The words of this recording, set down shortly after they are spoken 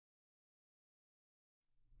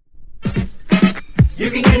You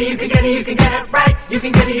can get it, you can get it, you can get it right. You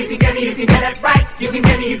can get it, you can get it, you can get it right. You can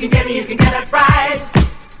get it, you can get it, you can get it right.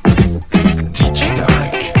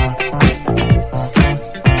 Digitarek.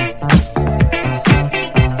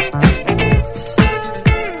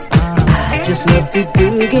 I just love to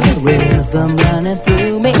boogie, rhythm running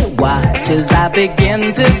through me. Watch as I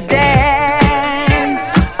begin to dance.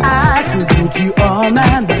 I could make you all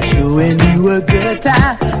mine by showing you a good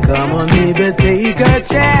time. Come on, baby, take a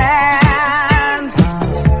chance.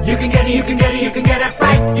 You can get it, you can get it, you can get it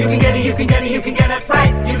right. You can get it, you can get it, you can get it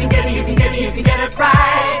right. You can get it, you can get it, you can get it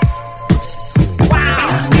right. Wow!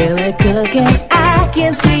 I'm really cooking, I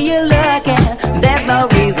can see you looking. There's no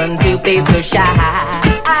reason to be so shy.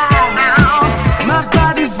 My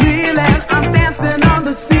body's reeling, I'm dancing on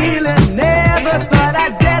the ceiling. Never thought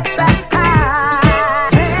I'd get that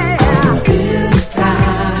high. Yeah. This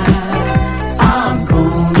time, I'm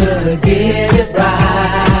gonna get it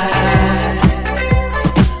right.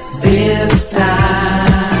 This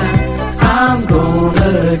time, I'm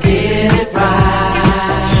gonna get it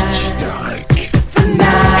right.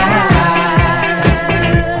 Tonight.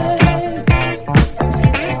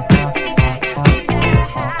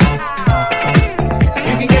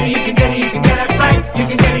 You can get it, you can get it, you can get it right. You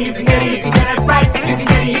can get it, you can get it, you can get it right. You can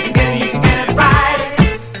get it, you can get it, you can get it right.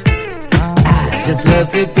 I just love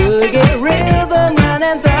to boogie, rhythm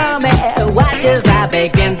running through me. Watch as I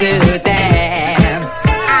begin to dance.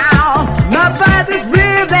 Ow, my body's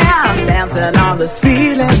rhythm, dancing on the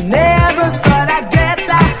ceiling. Never thought I'd get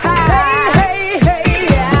that high. Hey, hey, hey,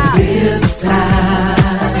 yeah. This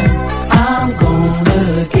time, I'm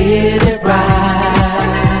gonna get it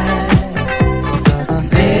right.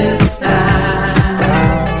 This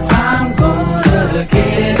time, I'm gonna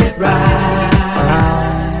get it right.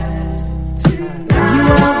 You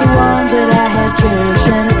are the one that I have cherished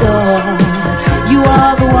and adored. You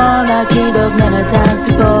are the one I dreamed of many times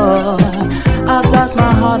before. I've lost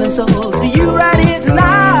my heart and soul to you right here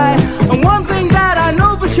tonight. And one thing that I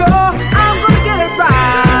know for sure, I'm gonna get it right.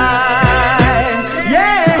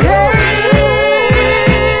 Yeah,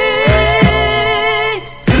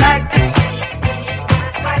 tonight.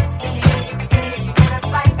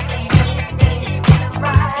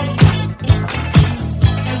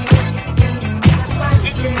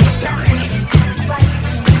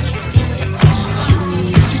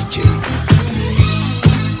 DJ.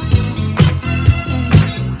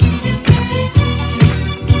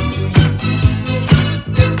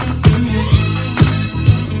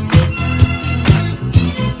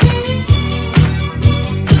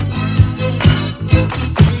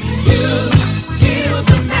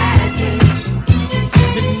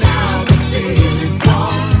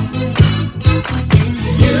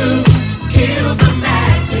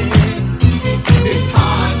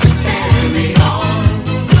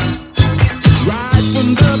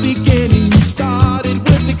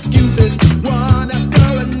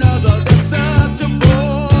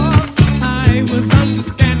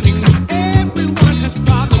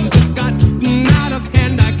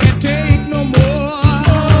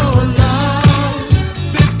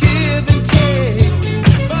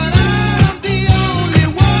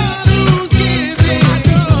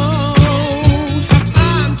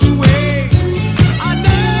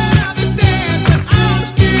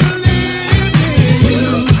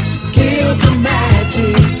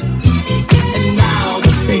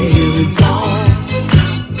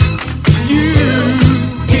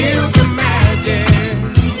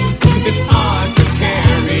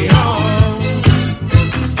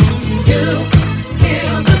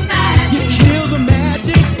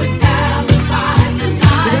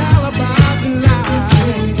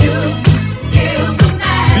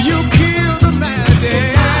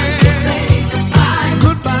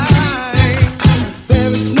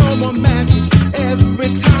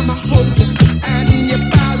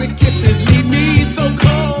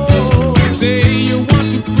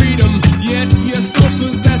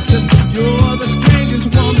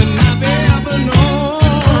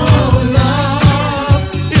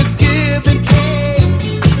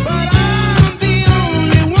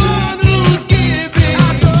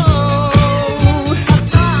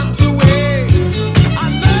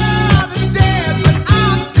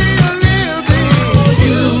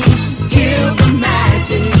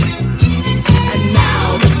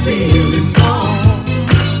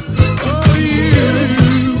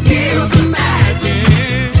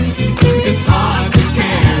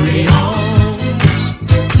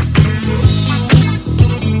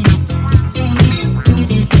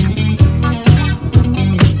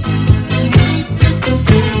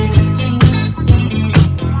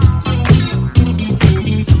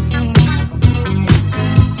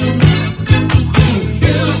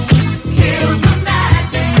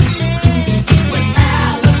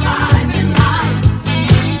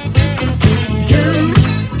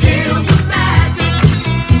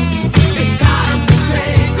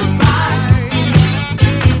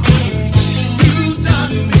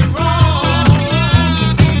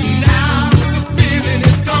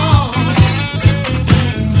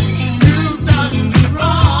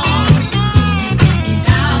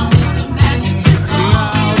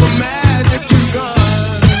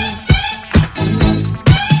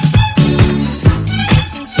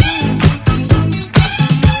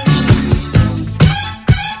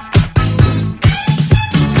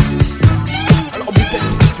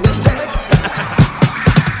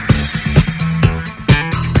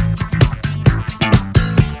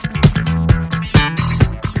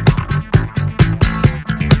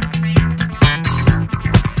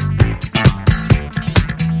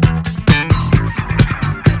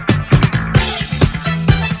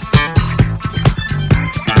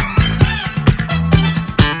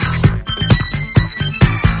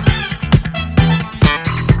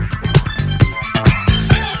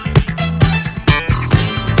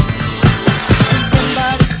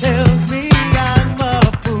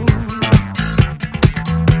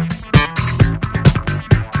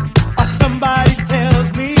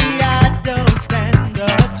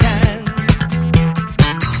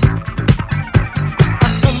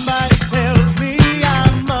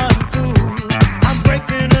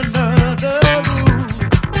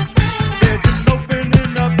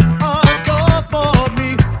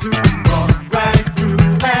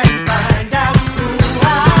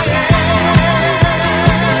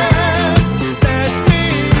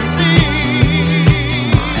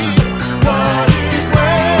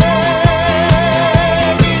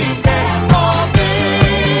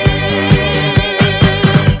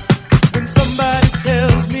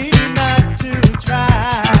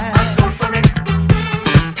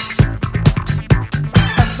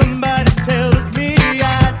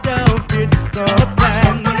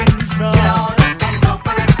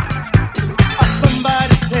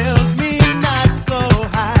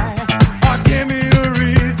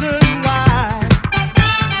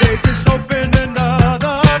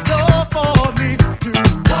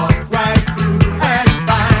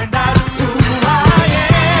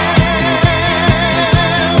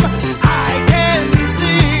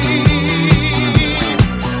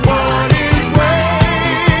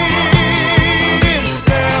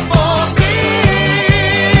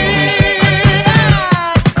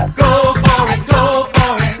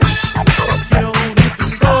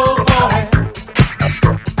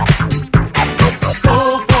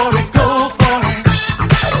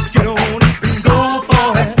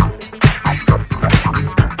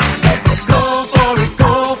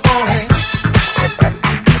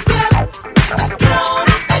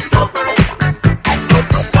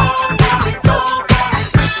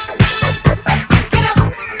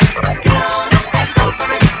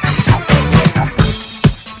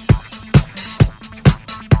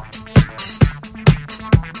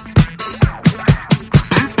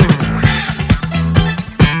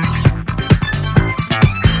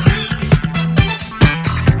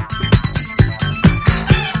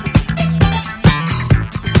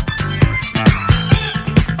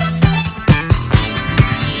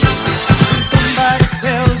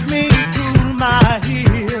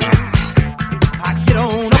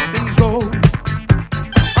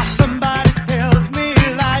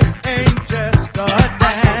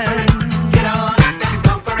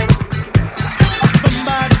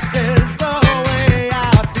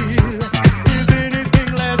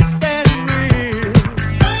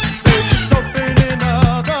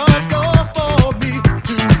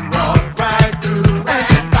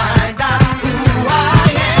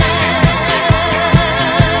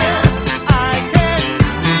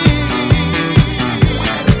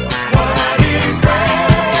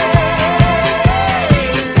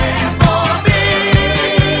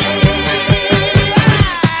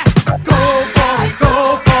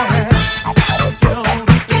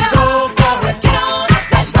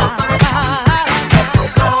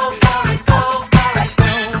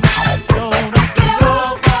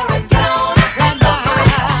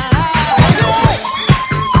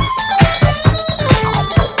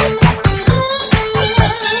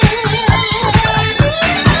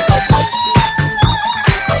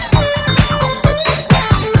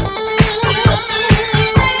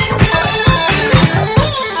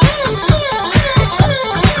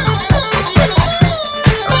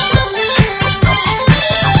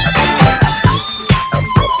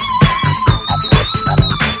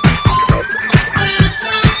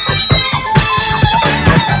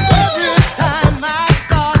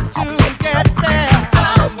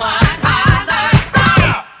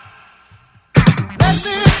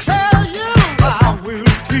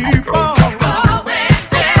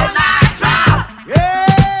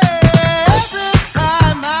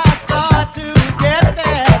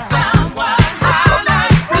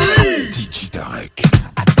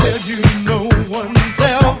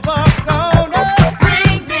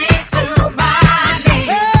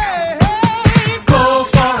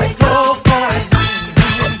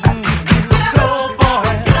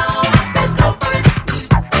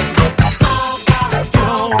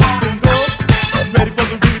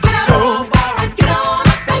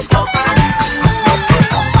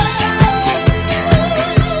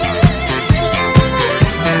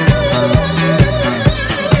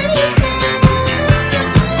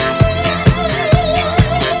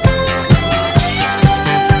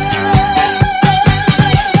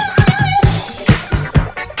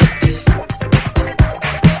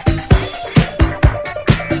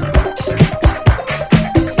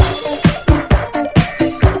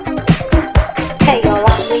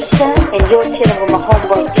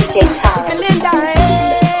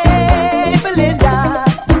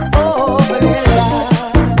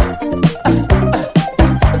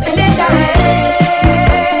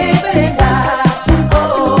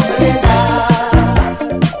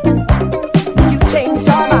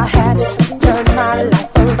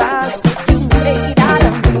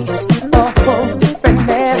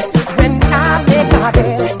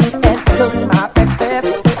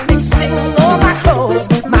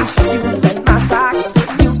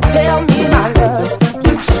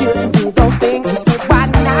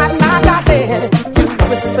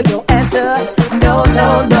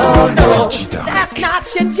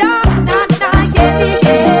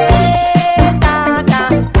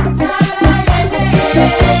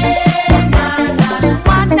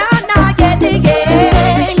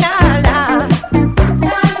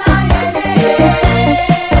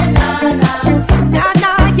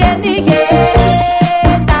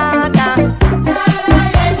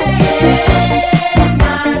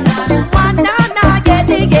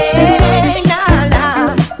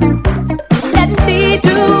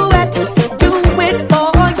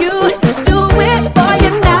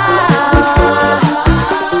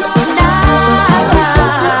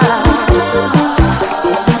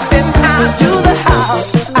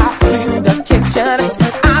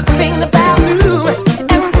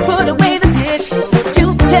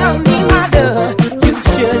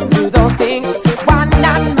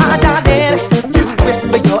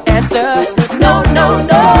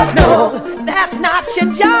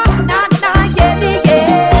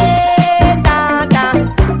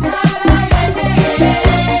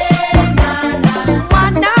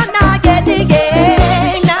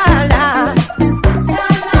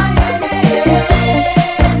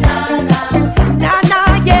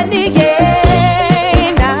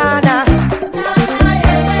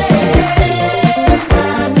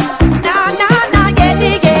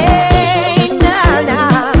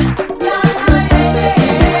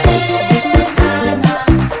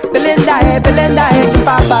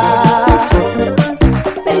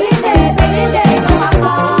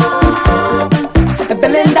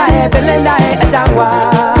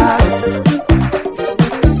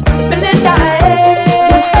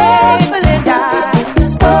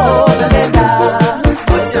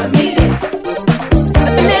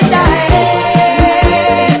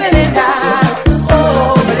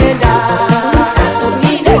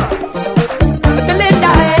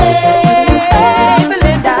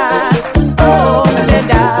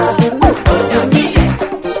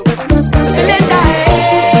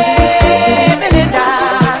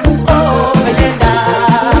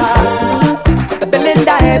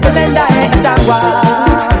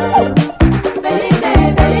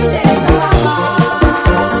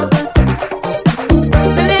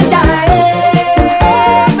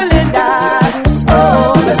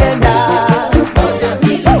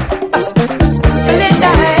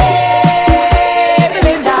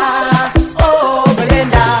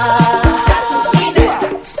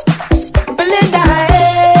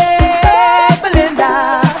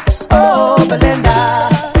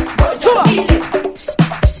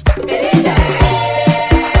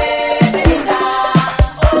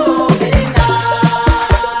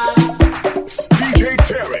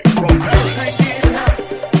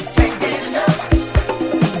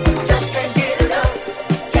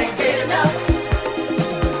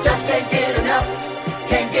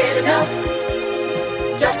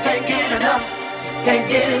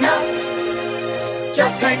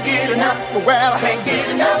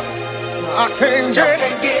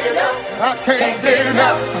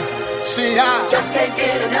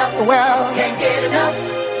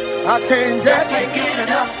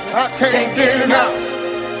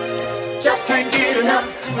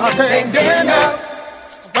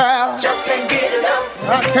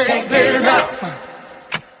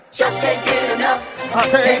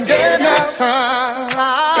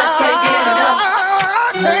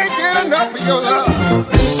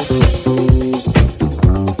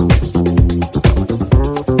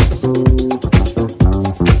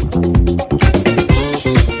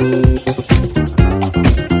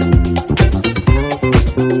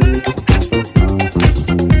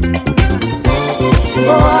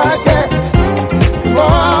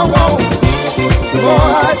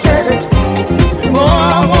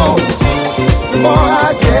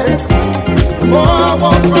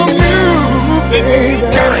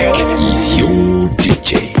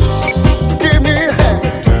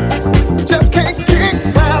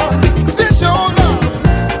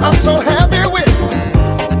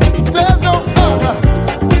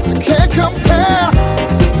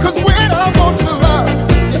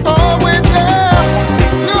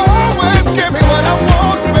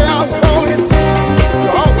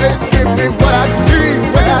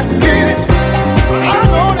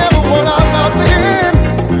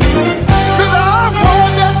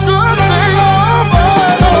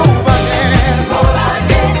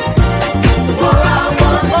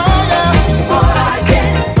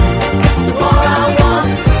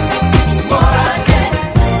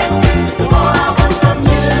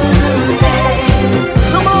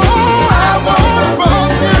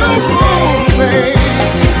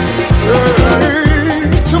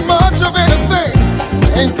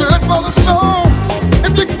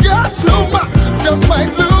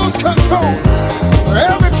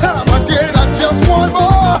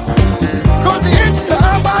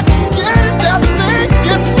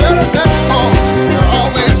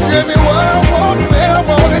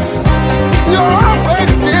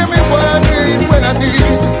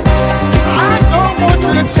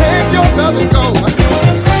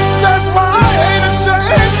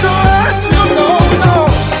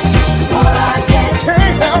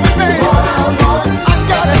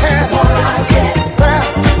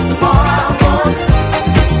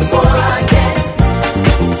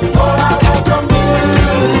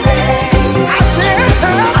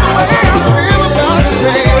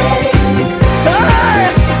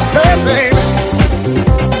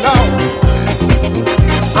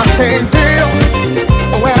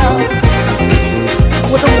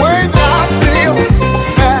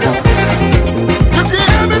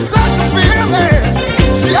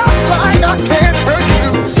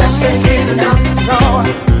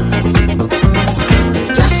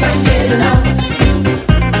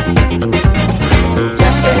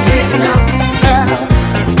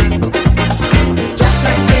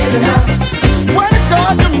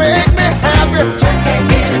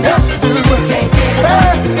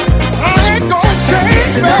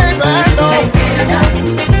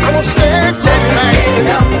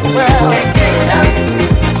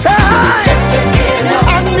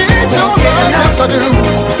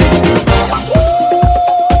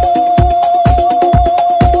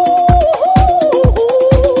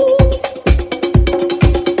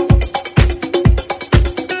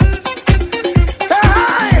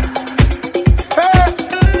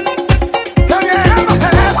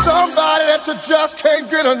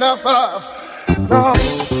 enough of. No.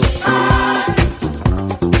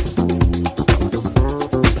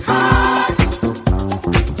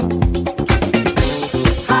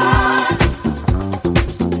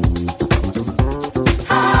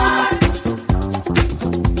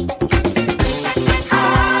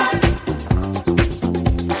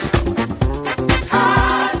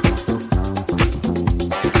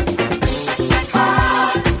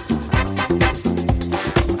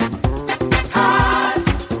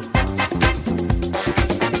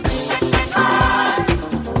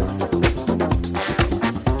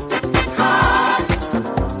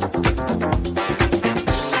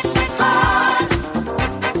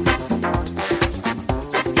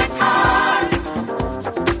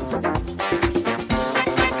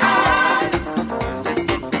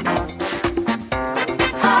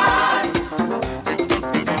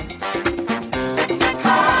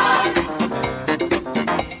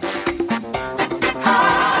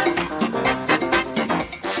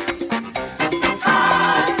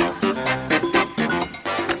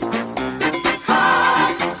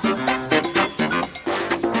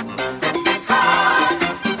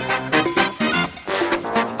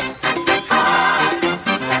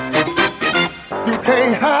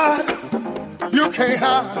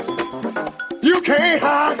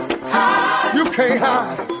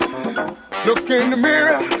 Look in the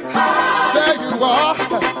mirror, there you are.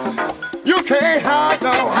 You can't hide,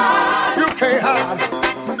 no. You can't hide.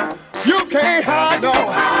 You can't hide, no.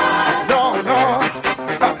 No, no.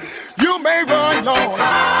 You may run, no.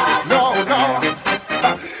 No, no.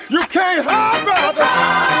 You can't hide, brothers.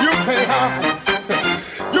 You can't hide.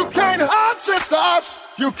 You can't hide, sisters.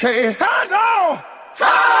 You can't hide, no.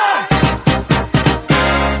 Hide.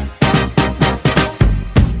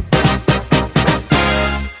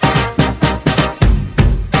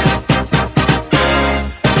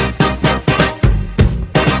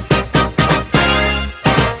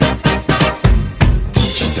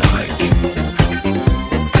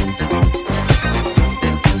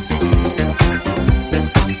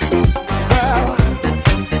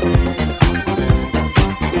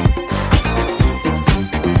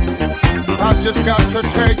 Just got to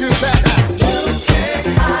tell you that you can't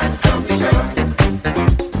hide from yourself.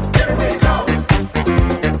 Here we go.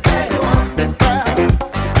 There you are. Well,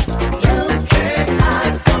 you can't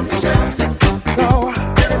hide from yourself. No.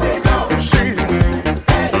 Here we go. See.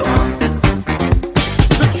 There you are.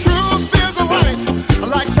 The truth is right,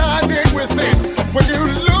 like shining within. When you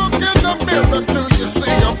look in the mirror, do you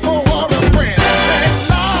see a full world of friends? Ain't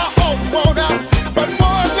lie or won't out, but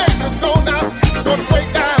one day you're gonna break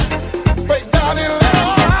down.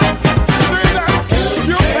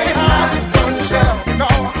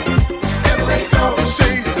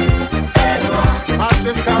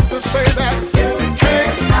 Say that you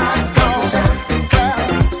can't hide from yourself.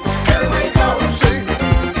 Here we go. See,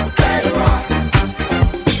 there you are.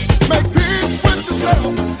 Make peace with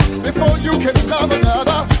yourself before you can love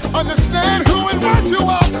another. Understand who and what you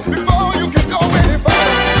are before you can go any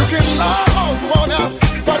further. You can lie all you wanna,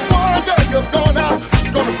 but one day you're gonna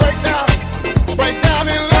break down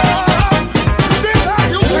in love. You see that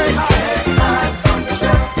you can't hide from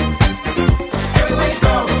yourself. Here we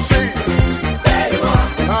go. See.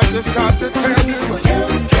 I just got to tell you, you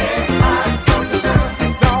can't hide from yourself.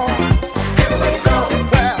 No, here we go.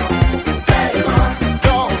 Well, there you are.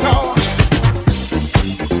 No, no.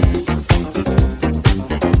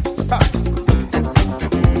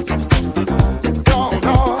 No,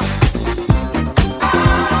 no.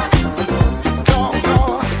 No, no.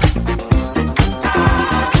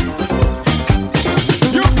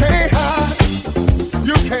 You can't hide.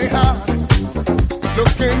 You can't hide.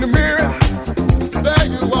 Look in the mirror. There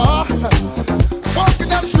you are, walking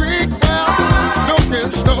down the street, well, looking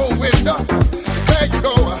no window. There you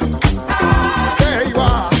go, there you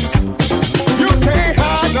are. You can't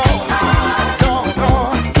hide, no, no, no.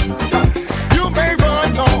 You may run,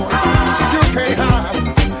 no, you can't hide.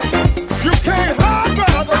 You can't hide,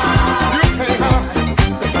 brothers. You can't hide.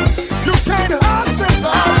 You can't hide,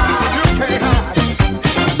 sisters. You can't hide.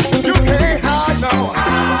 You can't hide, no,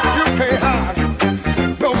 you can't hide.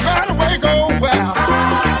 No matter where you go, well,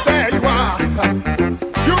 there you are.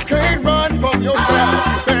 You can't run from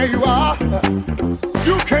yourself. There you are.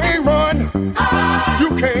 You can't run. You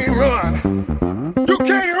can't run. You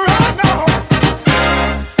can't run, no.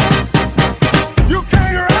 You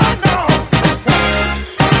can't run, no.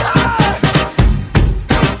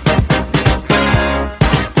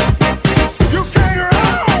 You can't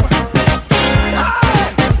run.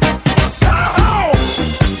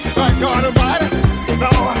 Like God Almighty.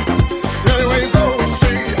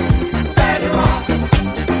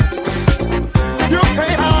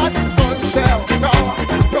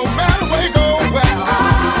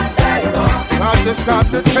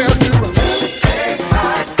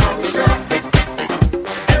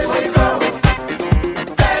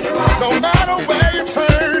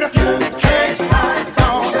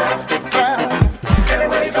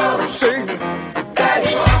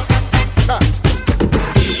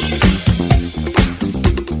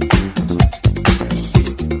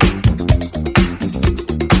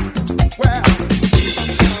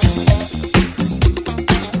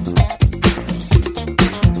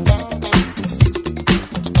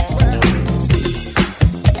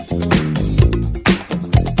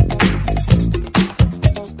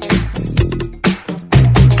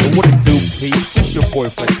 boy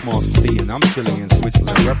Flex Master D, and I'm chilling in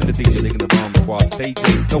Switzerland, repping the DJ, digging the bomb squad.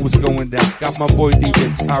 DJ, know what's going down. Got my boy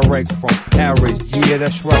DJ Tarek from Paris. Yeah,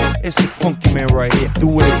 that's right. It's the funky man right here. Do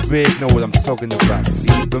it big, know what I'm talking about.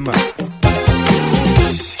 Leave him out.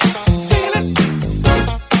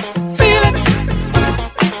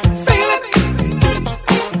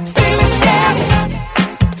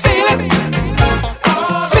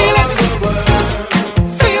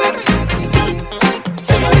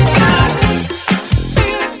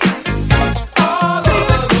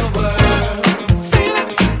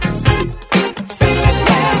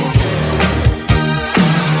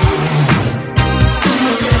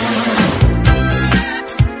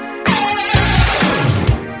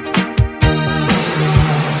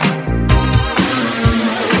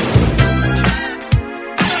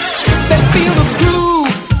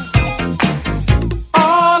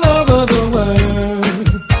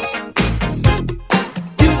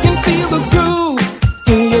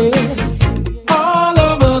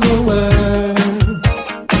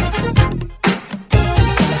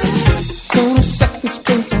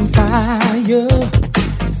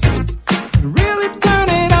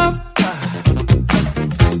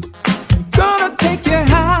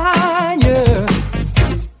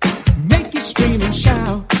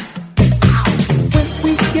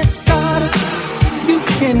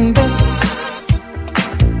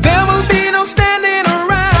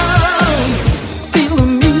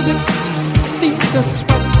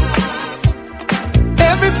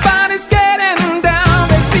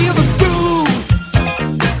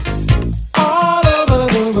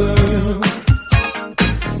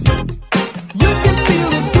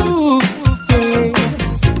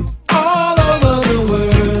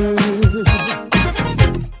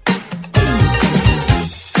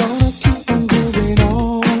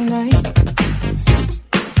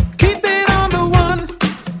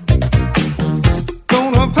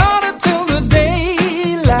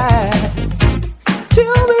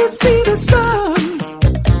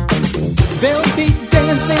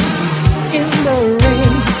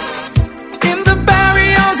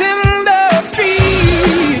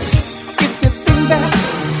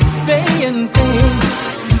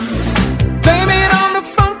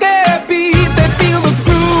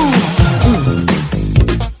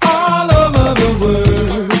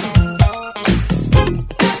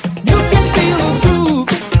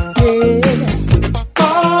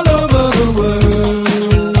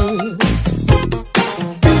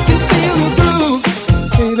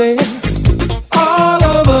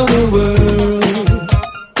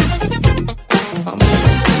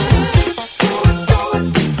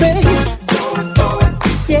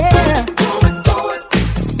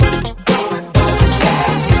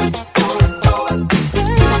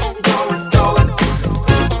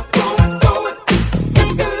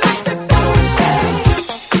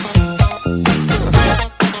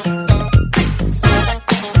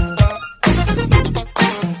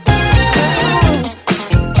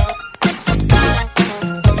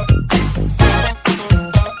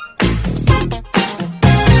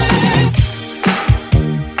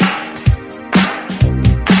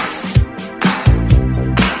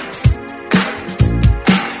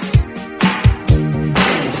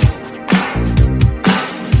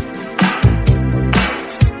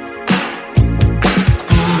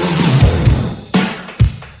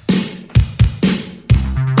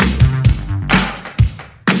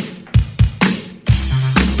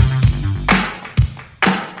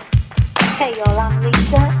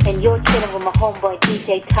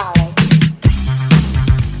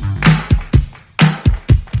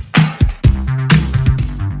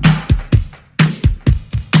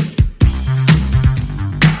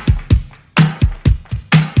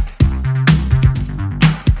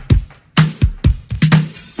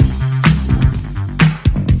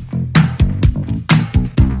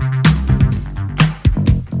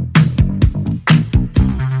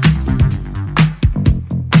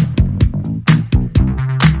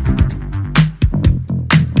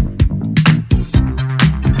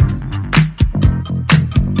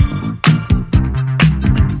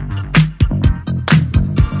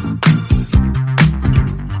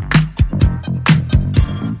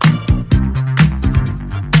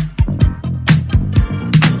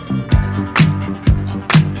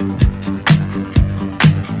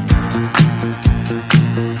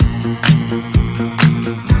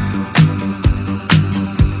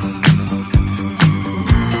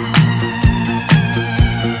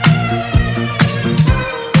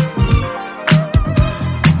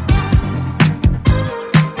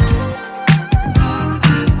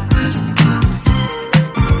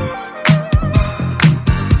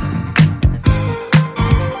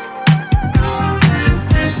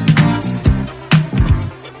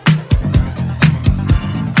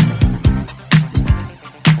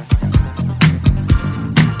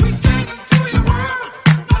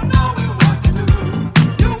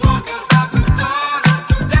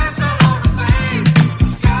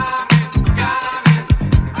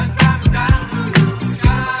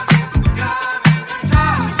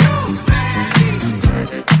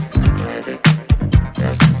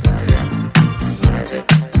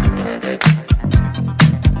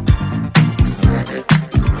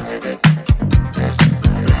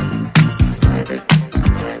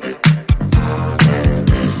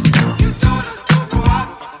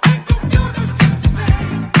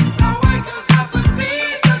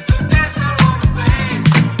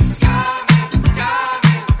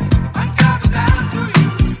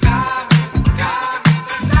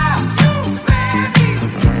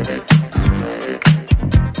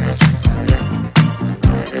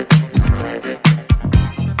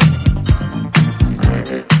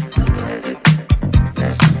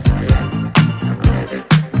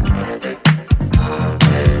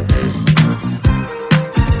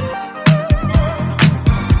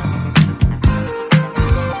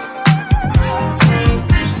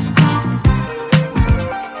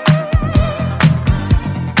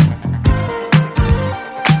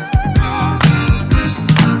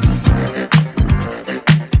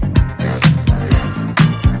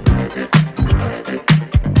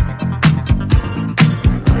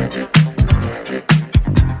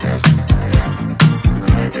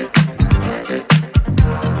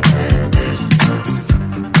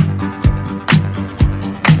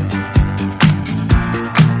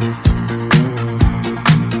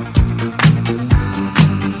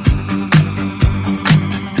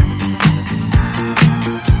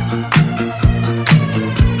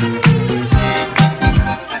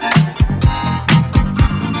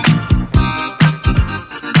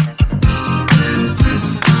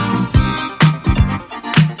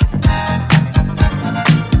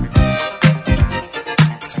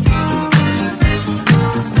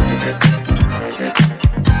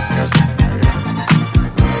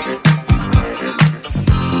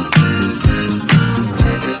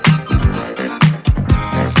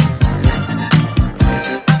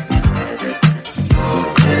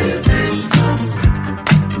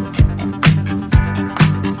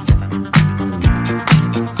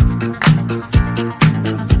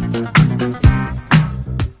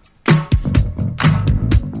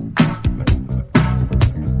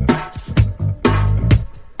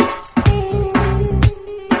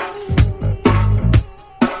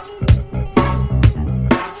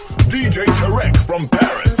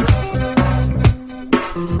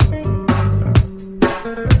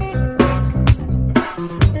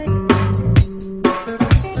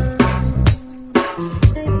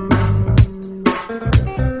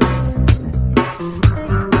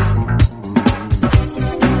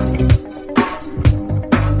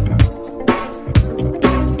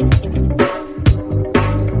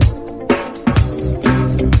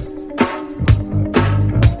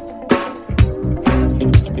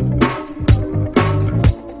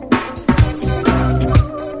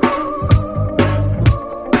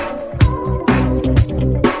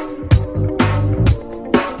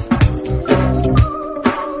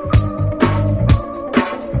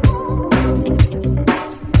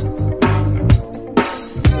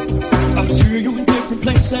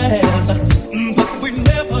 places, but we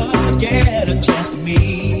never get a chance to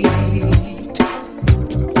meet.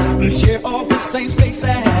 Share all the same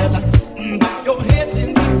spaces, but your head's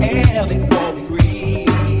in the air before we greet.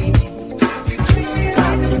 You treat me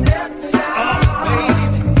like a stepchild,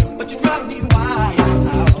 baby, but you drive me wild.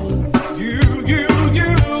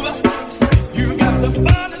 You got the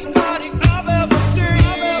finest body I've ever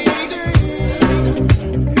seen.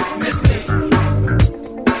 Miss me.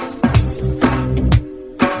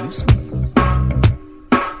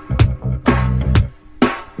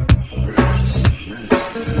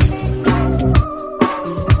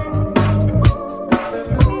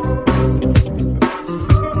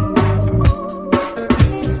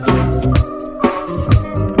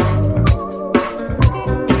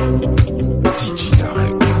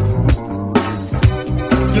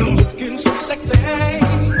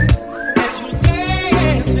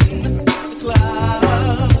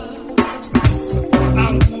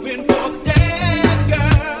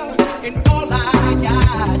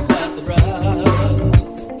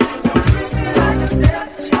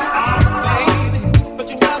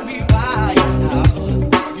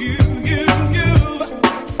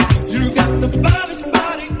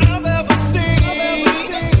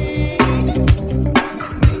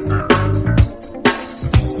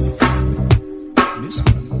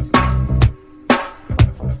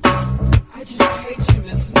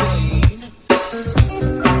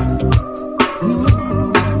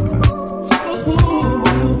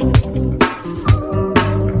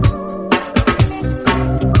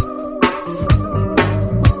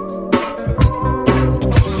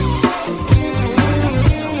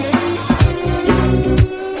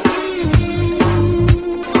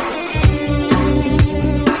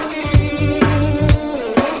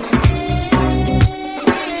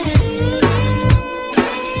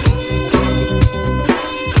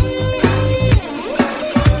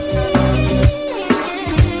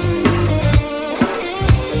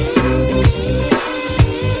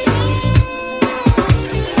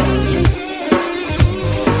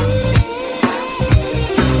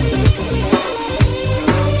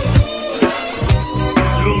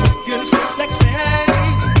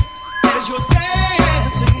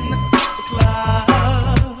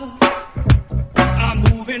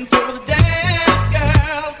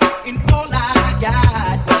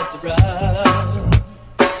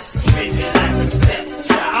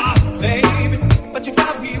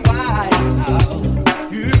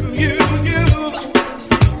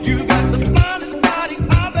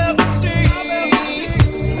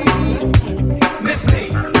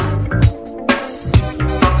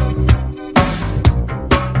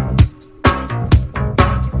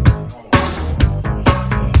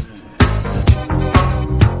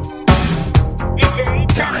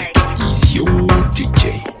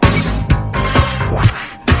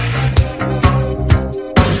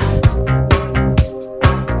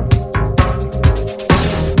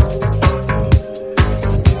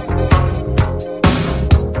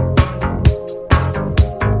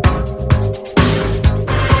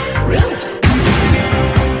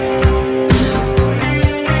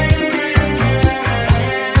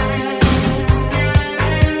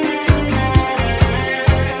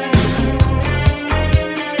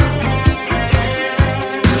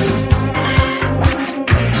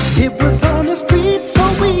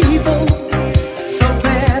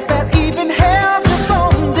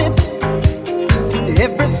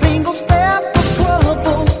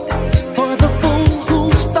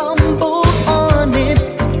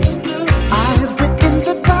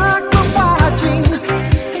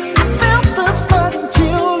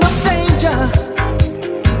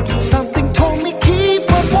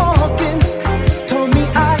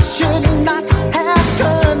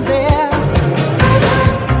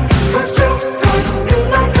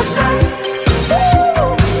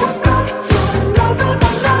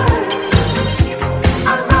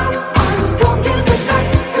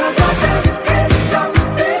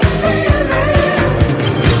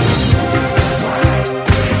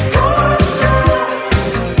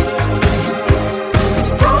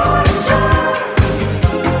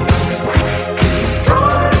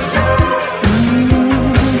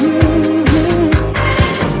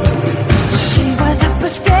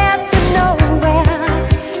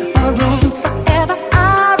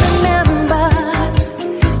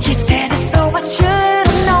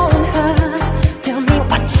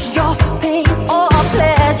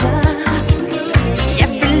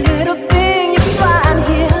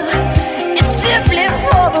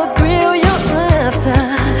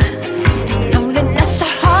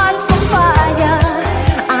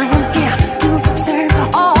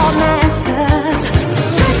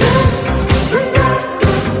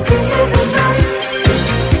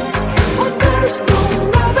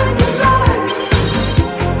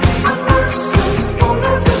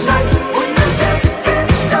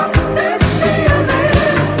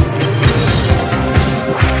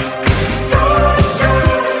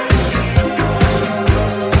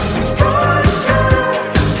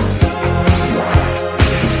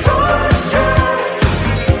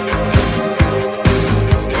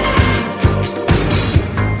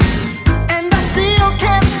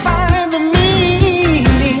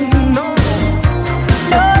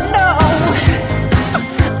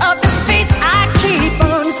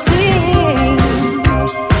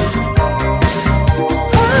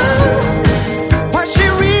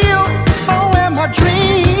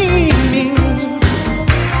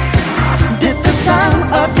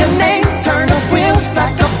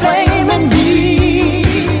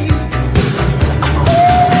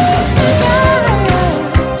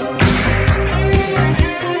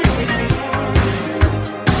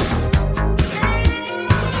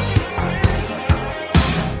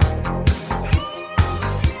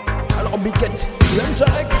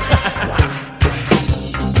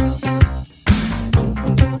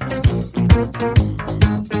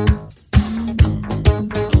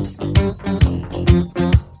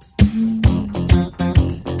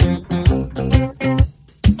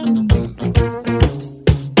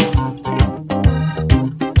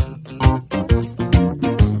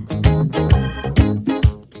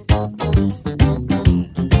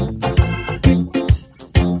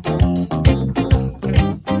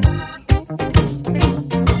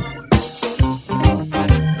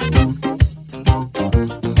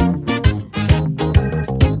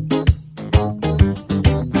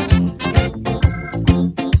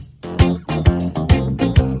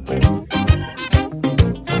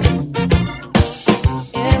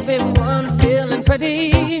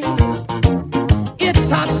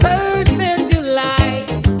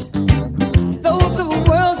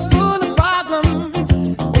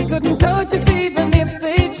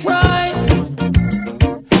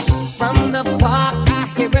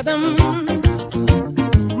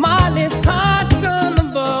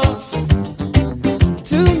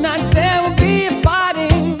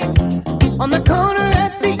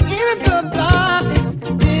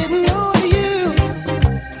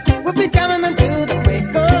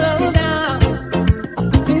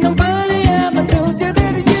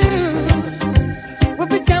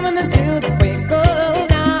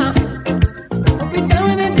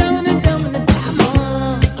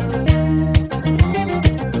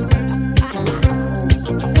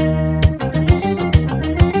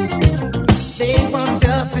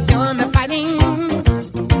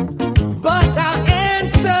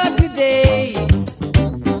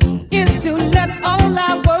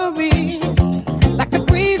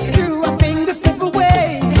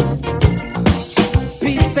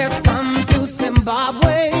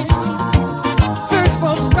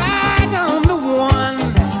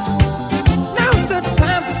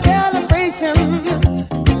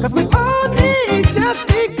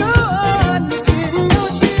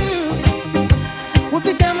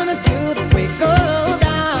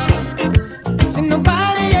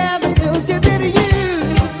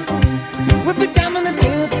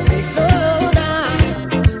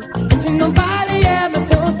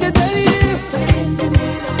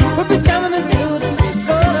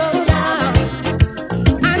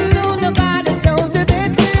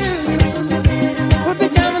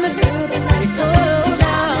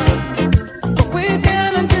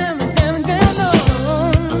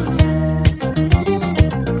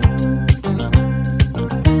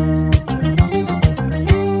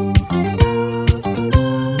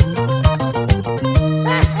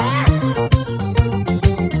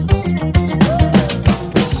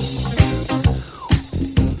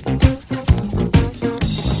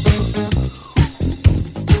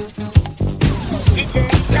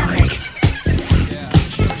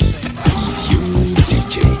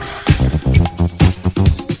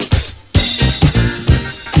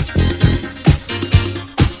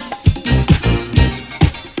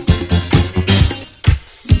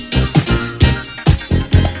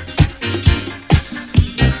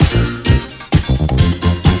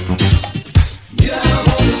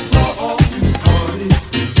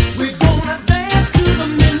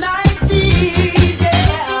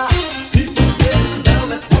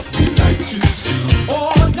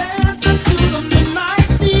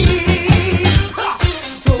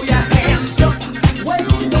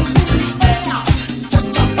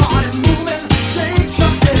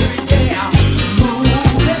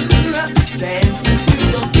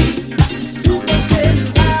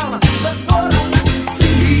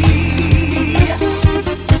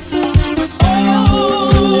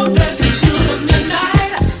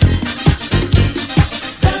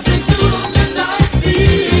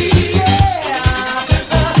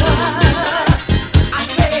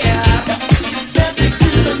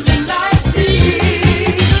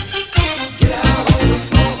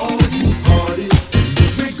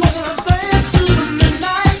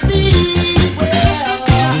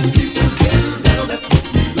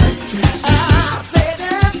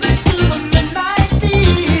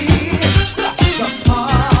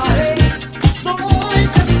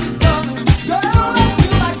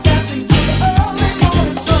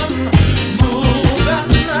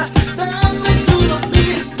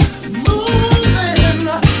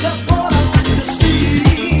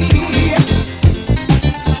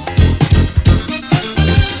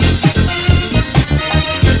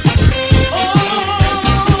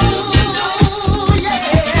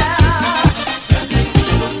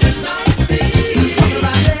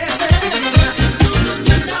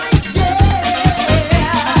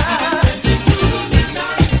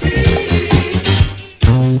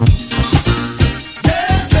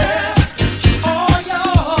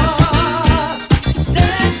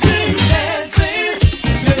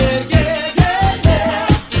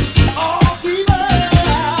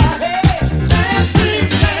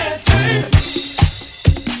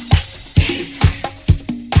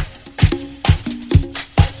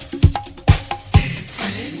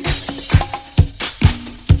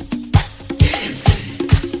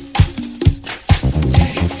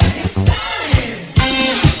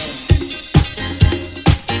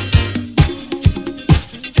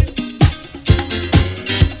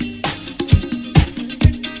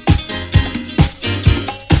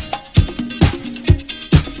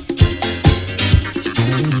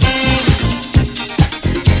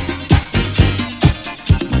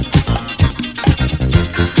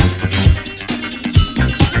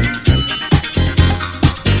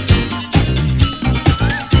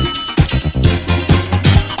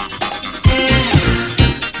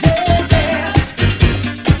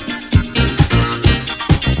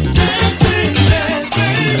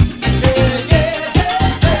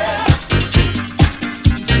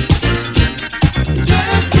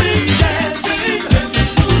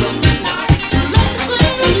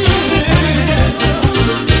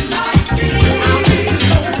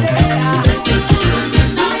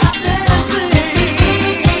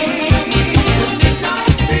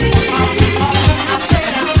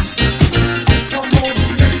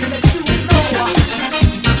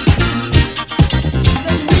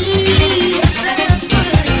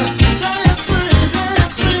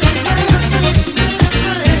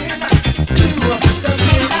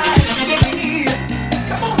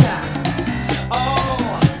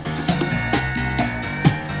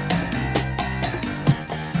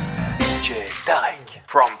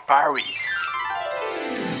 Paris.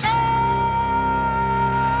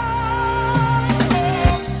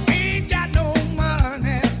 Ain't got no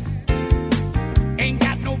money, ain't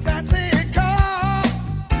got no fancy car,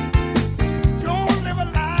 don't live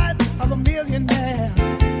a life of a millionaire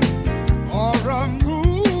or a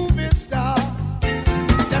movie star.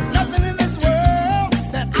 There's nothing in this world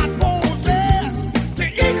that I possess to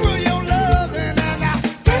equal your loving and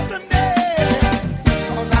tenderness.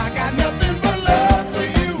 'Cause I got nothing but love for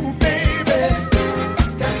you, baby.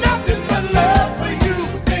 Got nothing but love for you,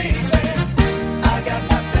 baby. I got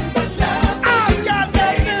nothing but love. I got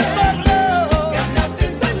nothing but love. Got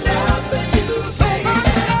nothing but love for you, so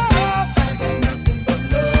much love. I got nothing but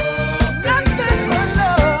love. Nothing but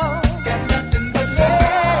love. Got nothing but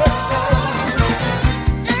love.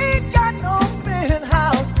 Ain't got no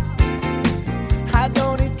penthouse. I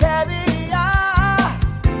don't eat caviar.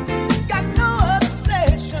 Got no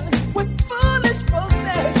obsession with foolish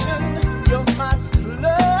possession. You're my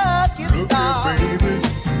lucky star. Baby,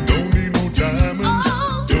 don't need no diamonds,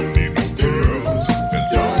 don't need no pearls. As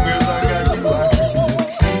long as I got you, I can be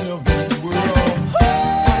the king of this world.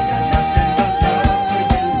 Got nothing but love for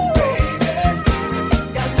you, baby.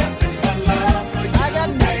 I got nothing but love. I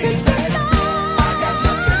got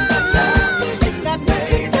nothing but love for you,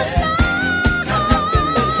 baby. Got nothing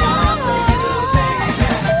but love for you, baby.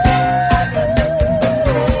 I got nothing but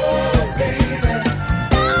love, baby.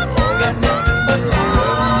 Got nothing but love.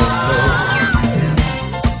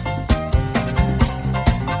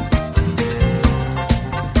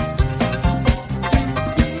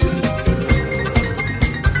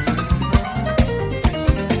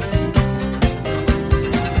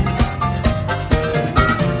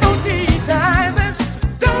 Don't need diamonds,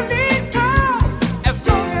 don't need pearls. As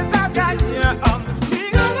long as I got you, I'm the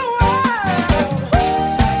king of the world.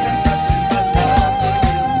 Got nothing but love.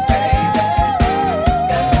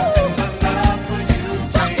 Got nothing but love for you,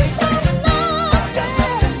 baby.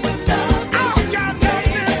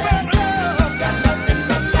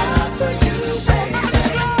 So much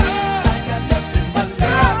love. I got nothing but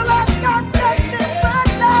love. I got nothing but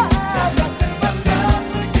love. Got nothing but love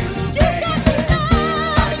for you, baby.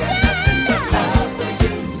 I got nothing but love for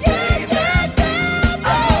you, baby.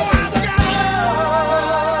 Oh, I've got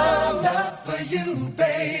love for you,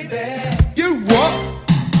 baby. You what?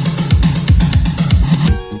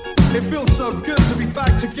 It feels so good to be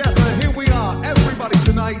back together. Here we are, everybody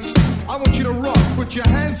tonight. I want you to rock. Put your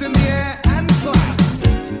hands in the air and clap.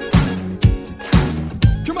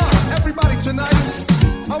 Come on, everybody tonight.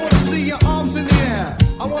 I want to see your arms in the air.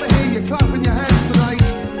 I want to hear you clapping your hands tonight.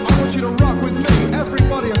 I want you to rock with me,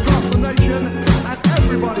 everybody across the nation and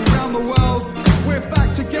everybody around the world. We're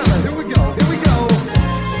back together. Here we go. Here we go.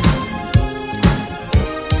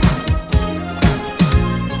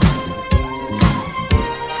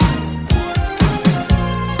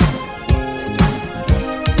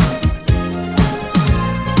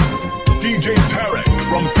 DJ Tarek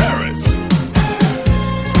from Paris.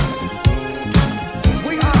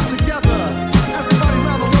 We are together. Everybody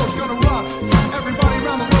around the world's gonna rock. Everybody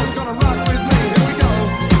around the world's gonna rock with me. Here we go.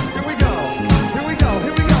 Here we go. Here we go.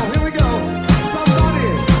 Here we go. Here we go. Somebody,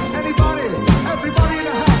 anybody, everybody in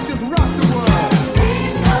the house, just rock the world.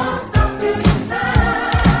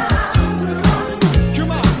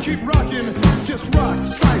 Come on, keep rocking. Just rock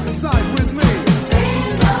side to side with me.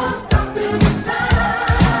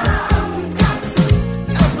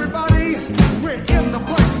 Everybody, we're in the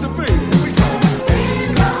place to be. Here we go.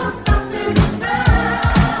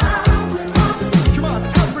 Come on,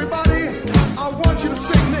 everybody, I want you to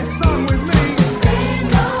sing this song with me.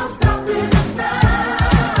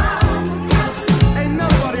 Ain't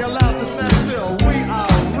nobody allowed to stand still. We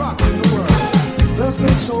are rocking the world. There's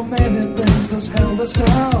been so many things that's held us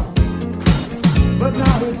down, but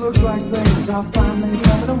now it looks like things are finally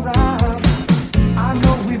coming around. I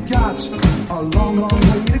know we've got a long, long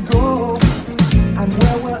way to go, and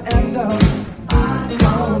where we'll end up, I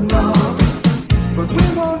don't know. But we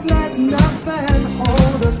won't let nothing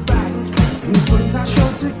hold us back. We put our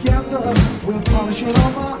show together, we'll polish it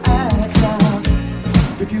on our act now.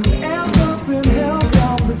 If you've ever been held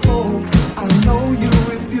down before, I know you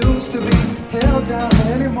refuse to be held down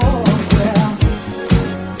anymore. Well,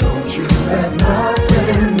 don't you let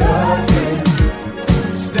nothing, nothing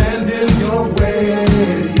stand in your way.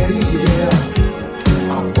 Yeah, yeah.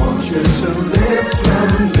 I want you to listen,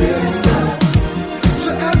 listen to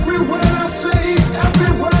every word I say,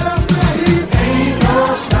 every word I say. Ain't no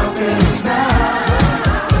stopping us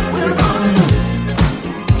now. We're on the move.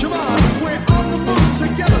 Come on, we're on the move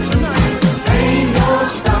together tonight.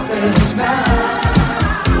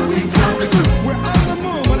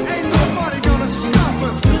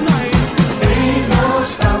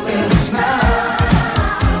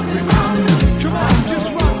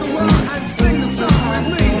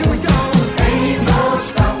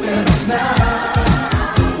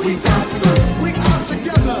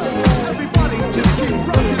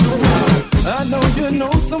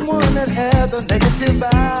 has a negative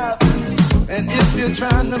vibe. And if you're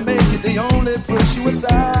trying to make it, they only push you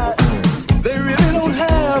aside. They really don't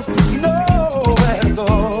have nowhere to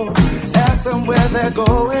go. Ask them where they're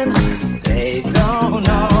going, they don't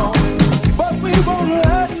know. But we won't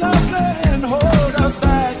let nothing hold us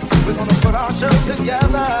back. We're gonna put our show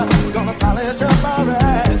together. We're gonna polish up our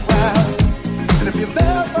act. And if you've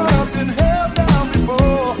ever been held down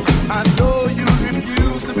before, I know you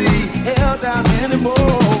refuse to be held down anymore.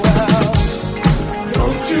 Well,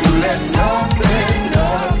 don't you let nothing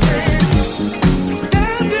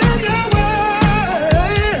stand in your way.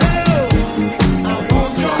 I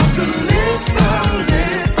want you to listen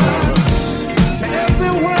to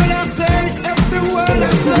every word I say, every word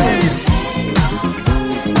I say.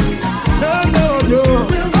 No,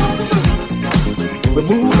 we're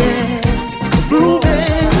moving.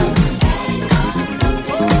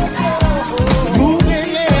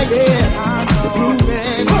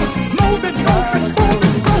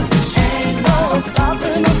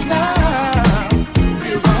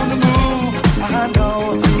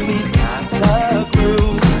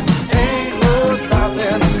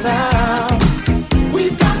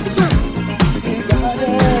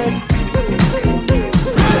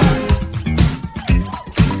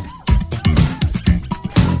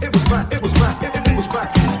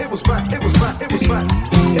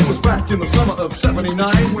 In the summer of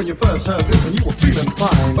 79, when you first heard this and you were feeling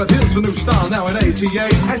fine. But here's the new style now in ATA,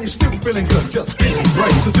 and you're still feeling good, just feeling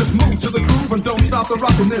great. So just move to the groove and don't stop the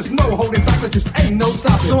rockin'. There's no holding back, there just ain't no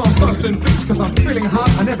stopping. So I'm busting beats cause I'm feeling hot,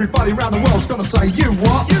 and everybody around the world's gonna say, you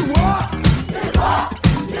what? You what? You what?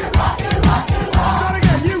 You what? You what? You what? Say it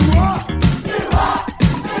again, you what? You what?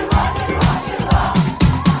 You what? You what? You what?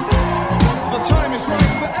 The time is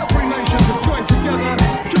right for every nation to join together.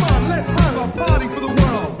 Come on, let's have a party for the world.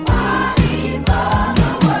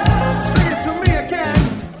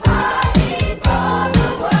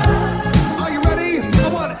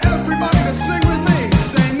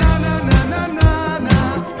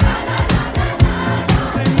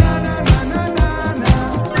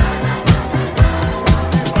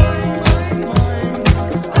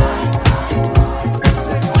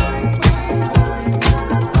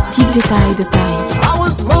 Digitale Time. I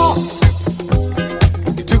was lost.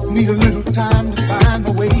 It took me a little time to find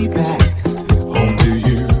my way back home to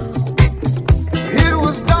you. It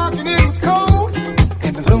was dark and it was cold,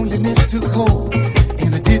 and the loneliness took hold,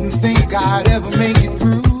 and I didn't think I'd ever make it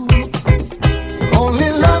through. Only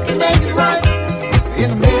love can make it right in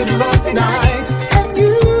the middle of the night. And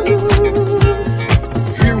you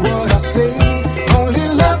hear what I say. Only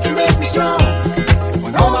love can make me strong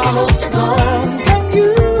when all my hopes are gone.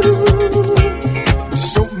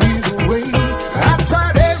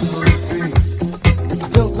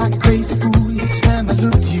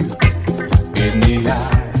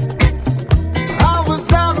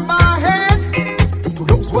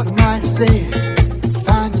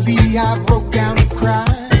 Finally, I broke down and cried.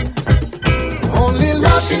 Only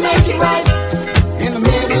love can make it right in the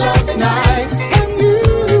middle of the night. And you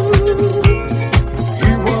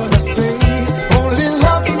hear what I say. Only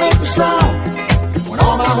love can make me strong when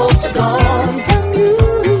all my hopes are gone. And you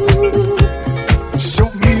show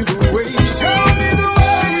me the way, show me the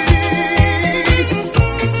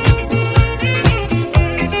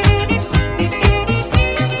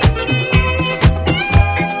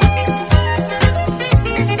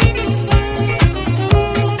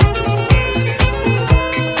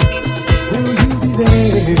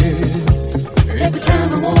Every time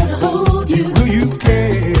I wanna hold you. Will you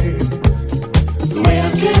care? The way I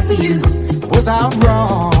care for you. Was I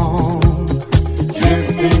wrong in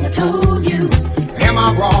everything I told you? Am I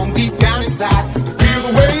wrong deep down inside to feel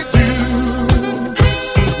the way you do?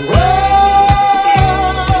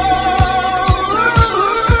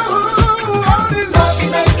 Only love can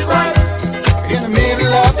make it right in the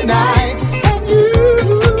middle of the night. And you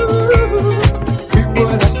hear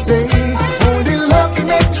what I say. Only love can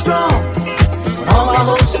make me strong when all my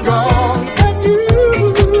hopes are gone. And you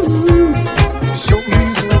show me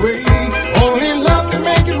the way. Only love can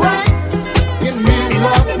make it right in the middle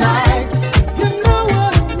of the night. You know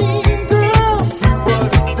what I mean, girl. Hear what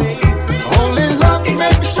I say. Only love can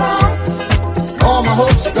make me strong when all my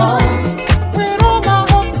hopes are gone. When all my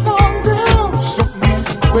hopes are gone, girl, show me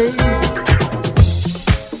the way.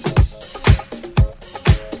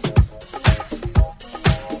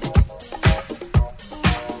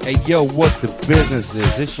 Hey yo, what the business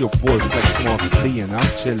is? It's your boy Flex Mark Lee, and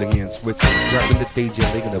I'm chilling here in Switzerland, grabbing the DJ,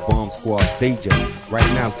 leading the Bomb Squad DJ. Right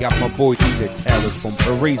now, got my boy DJ Tarek from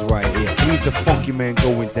Paris right here. He's the funky man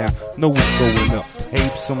going down. Know what's going up.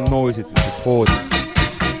 Tape some noise if you support it.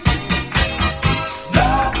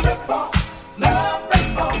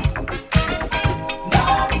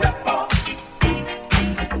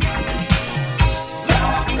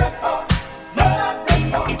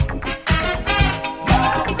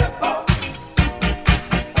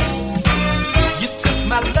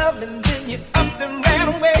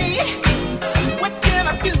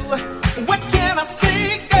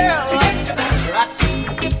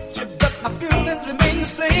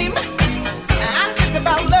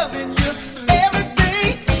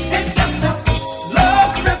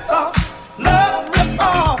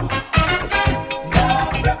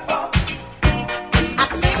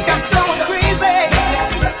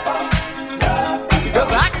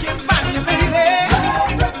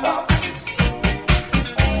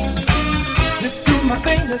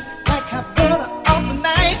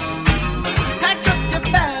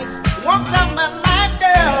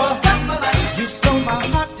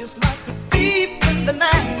 like a thief in the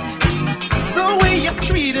night. The way you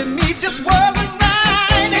treated me just wasn't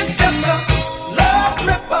right. It's just a love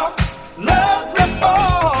rip-off, love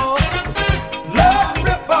rip-off, love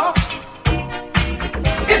rip-off.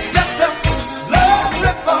 It's just a love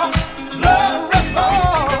rip-off, love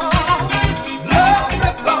rip-off, love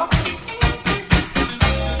rip-off.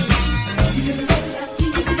 You can let it out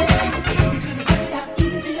easier. You can let it out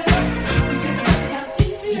easier. You can let it out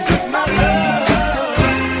easier. You took my love.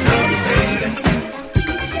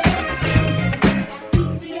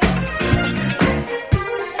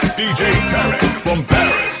 DJ Tarek from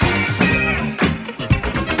Paris.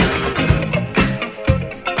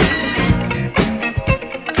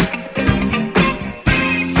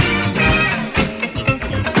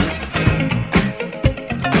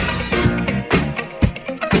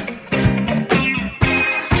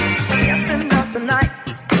 Stepping up the night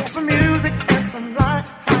for some music and some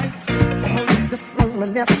lights. Gonna leave this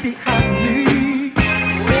loneliness behind me.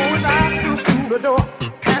 Rolling out through the door,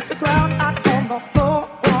 past the crowd out on the floor.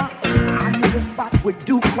 I knew this spot would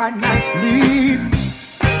do quite nicely.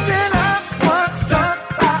 Then I was struck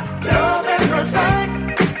by love at first sight.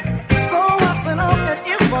 So I sent out an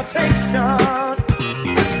invitation.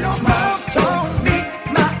 Your smile told me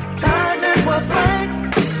my timing was right.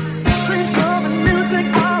 Streets of music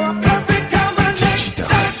are a perfect combination.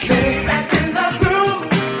 Lay back in the groove,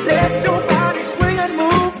 let your body swing and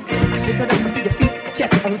move. Shake it up to your feet,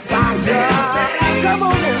 get on fire. Come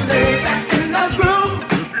on and lay back in the groove,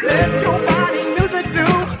 let your body music do.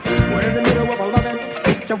 We're in the middle of a loving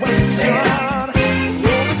situation.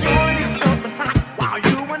 Roll the joint and jumping hot while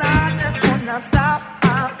you and I just will not stop.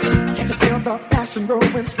 Can't you feel the passion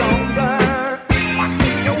growing stronger?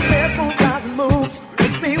 Watching your barefoot rising moves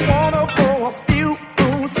makes me wanna go a few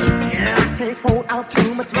moves. Yeah, I can't hold out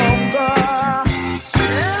too much longer.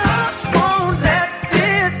 Yeah, I won't let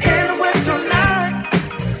this end with tonight.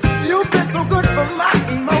 You've been so good for my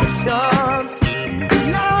emotions.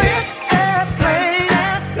 Now it's as plain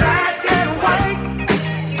as black and white.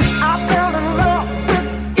 I fell in love with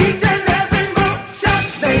each and every motion.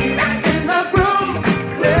 Lay back in the groove,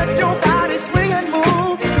 let your body swing and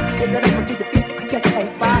move. Take it up to your feet, get on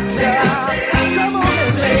fire. Come on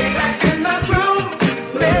and lay back in the groove,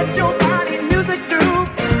 let your body music do.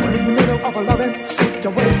 We're in the middle of a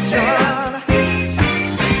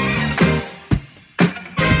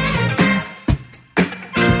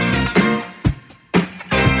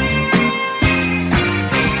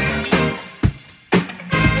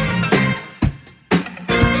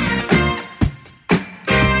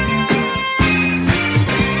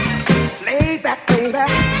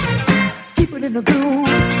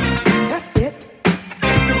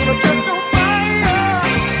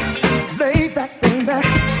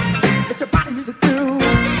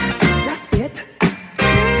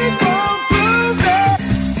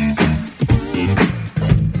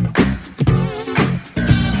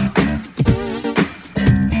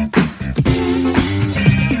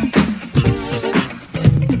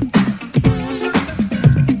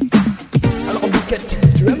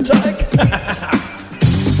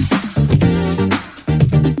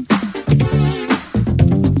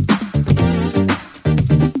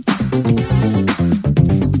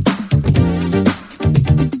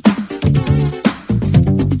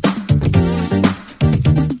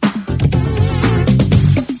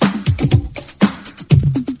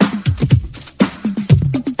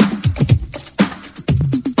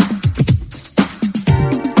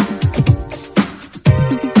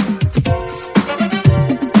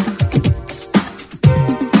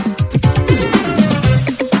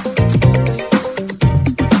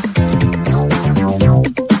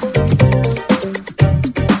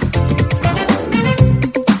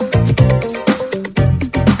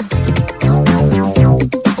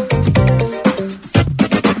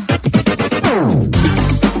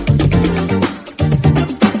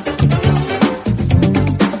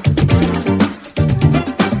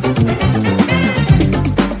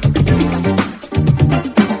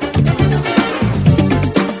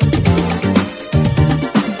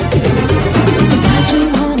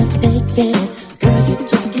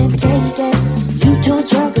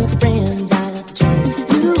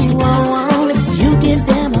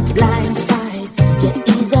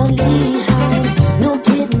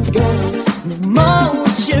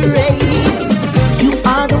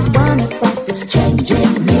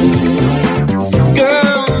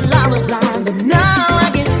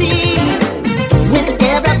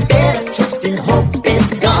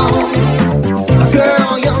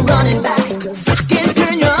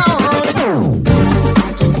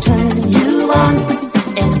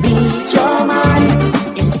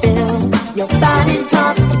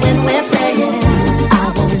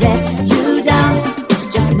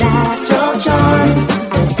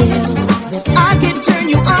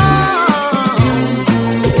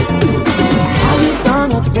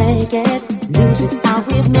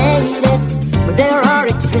are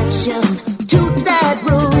exceptions to that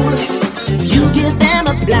rule. You give them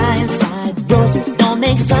a blind side. Roses don't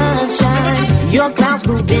make sunshine. Your clouds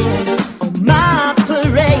move in on my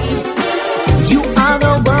parade. You are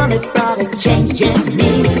the one that brought a change in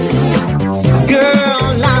me.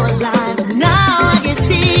 Girl, I was blind, but now I can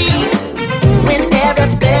see. When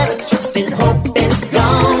every better trust and hope is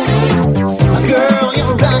gone, girl,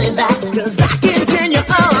 you're running back, 'cause I can turn you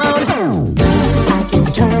on. I can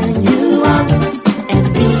turn you on and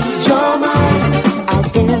read your mind. I'll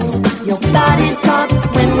feel your body talk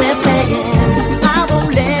when we're playing. I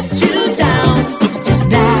won't let you down. It's just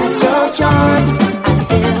natural charm. I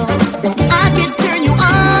feel that I can turn you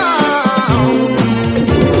on.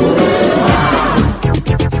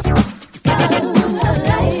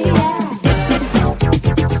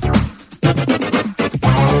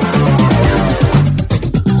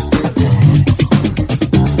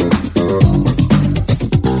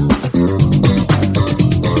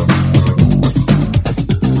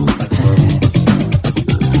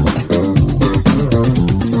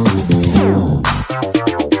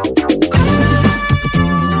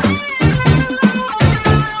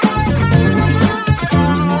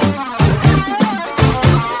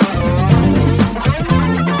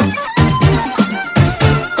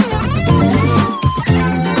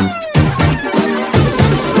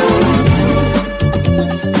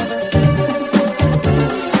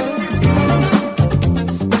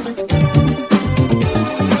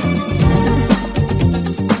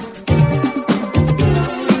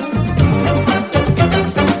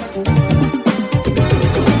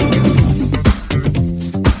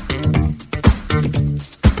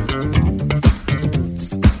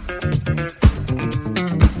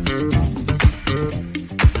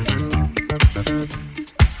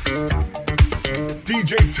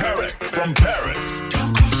 DJ Tarek from Paris.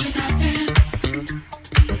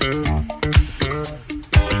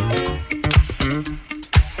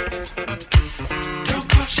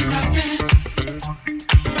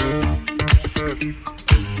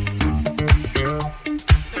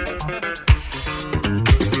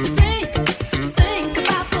 Think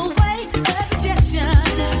about the way of rejection.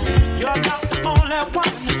 You're not the only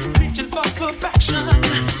one reaching for perfection.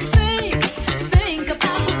 Think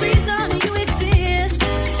about the reason you exist.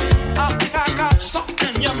 I think I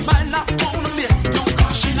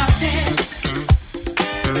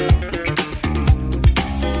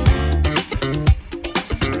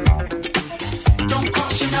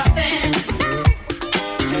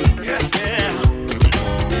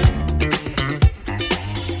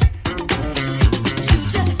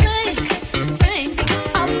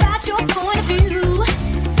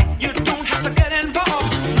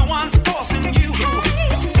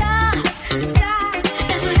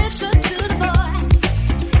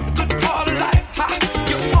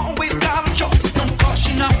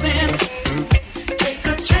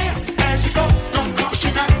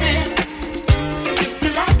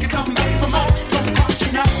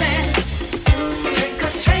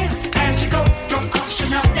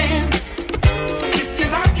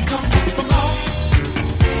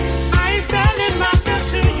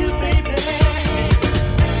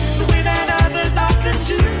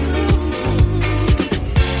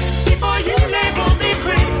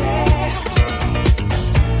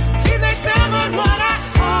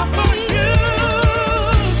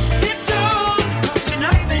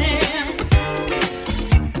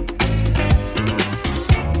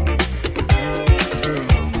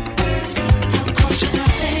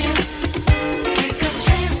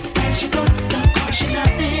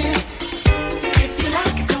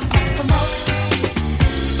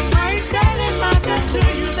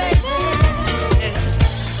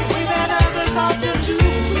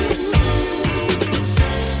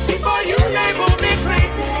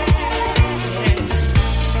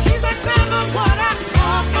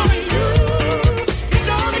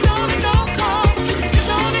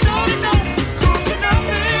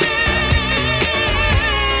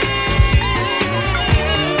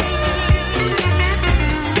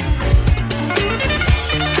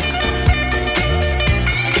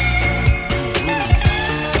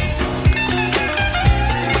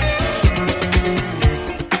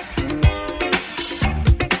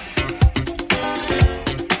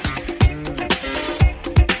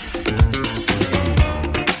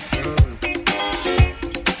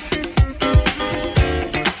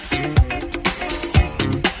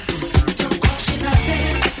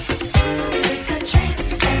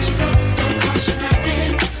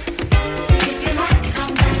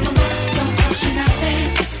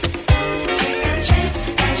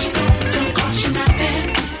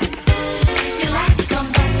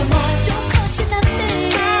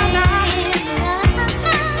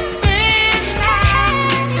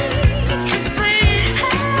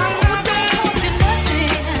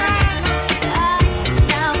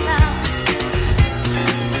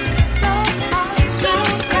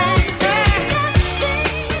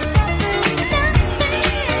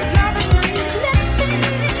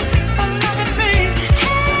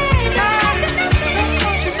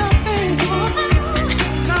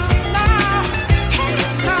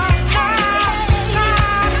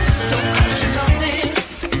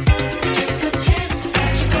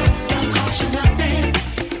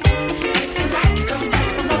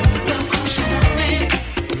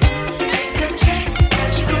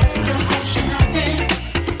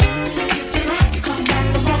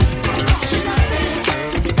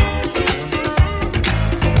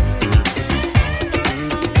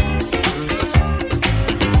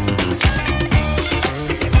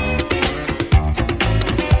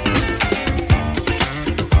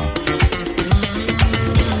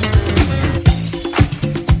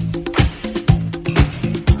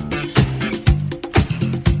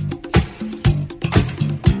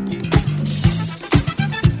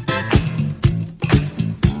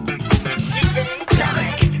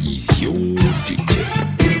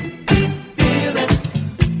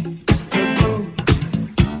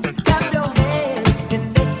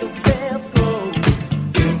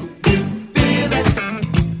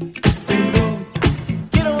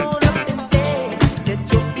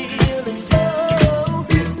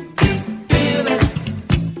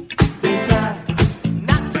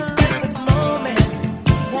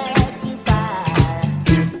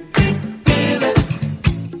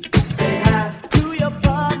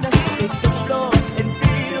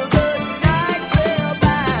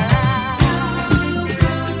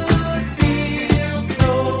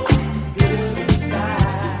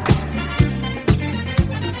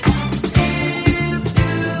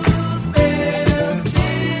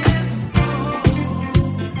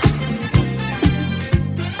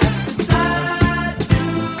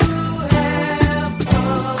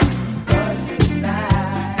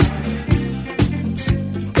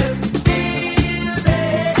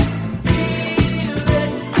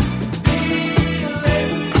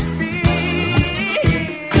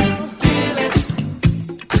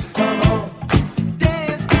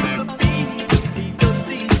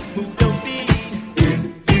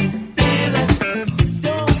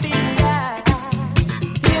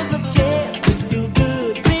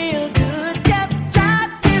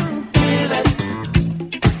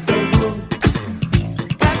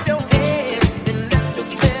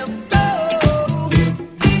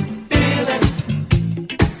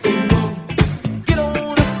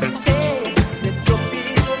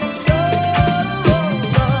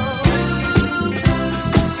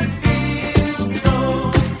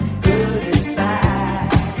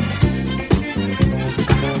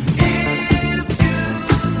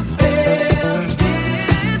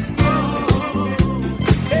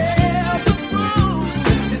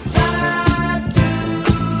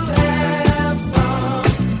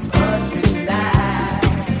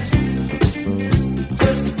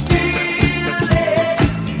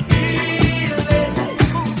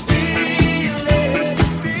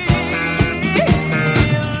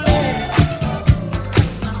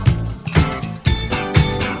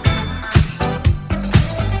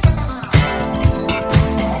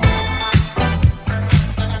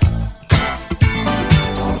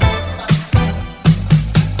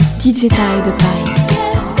digitale de Paris.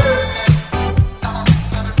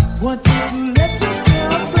 Want you to let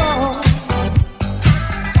yourself go.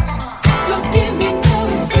 Don't give me no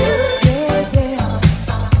excuse. Yeah, yeah.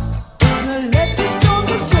 Gonna let you go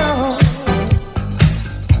the show.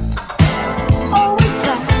 Always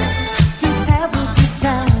try to have a good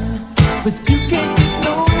time, but you can't get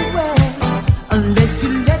nowhere unless you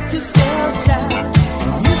let yourself shine.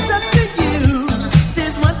 It's up to you.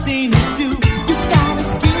 There's one thing to do. You gotta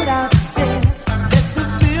get out there, let the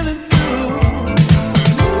feeling through.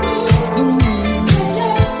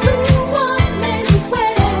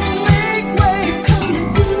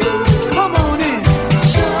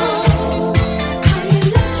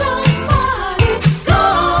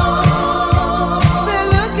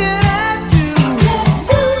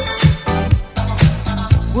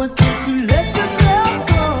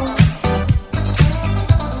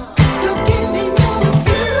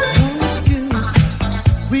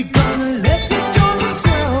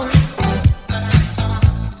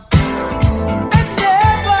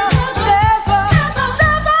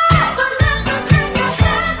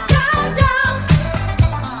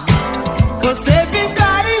 Cause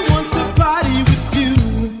everybody wants to party with you.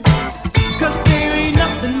 Cause there ain't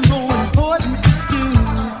nothing more important to do.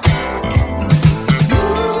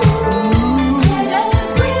 Ooh,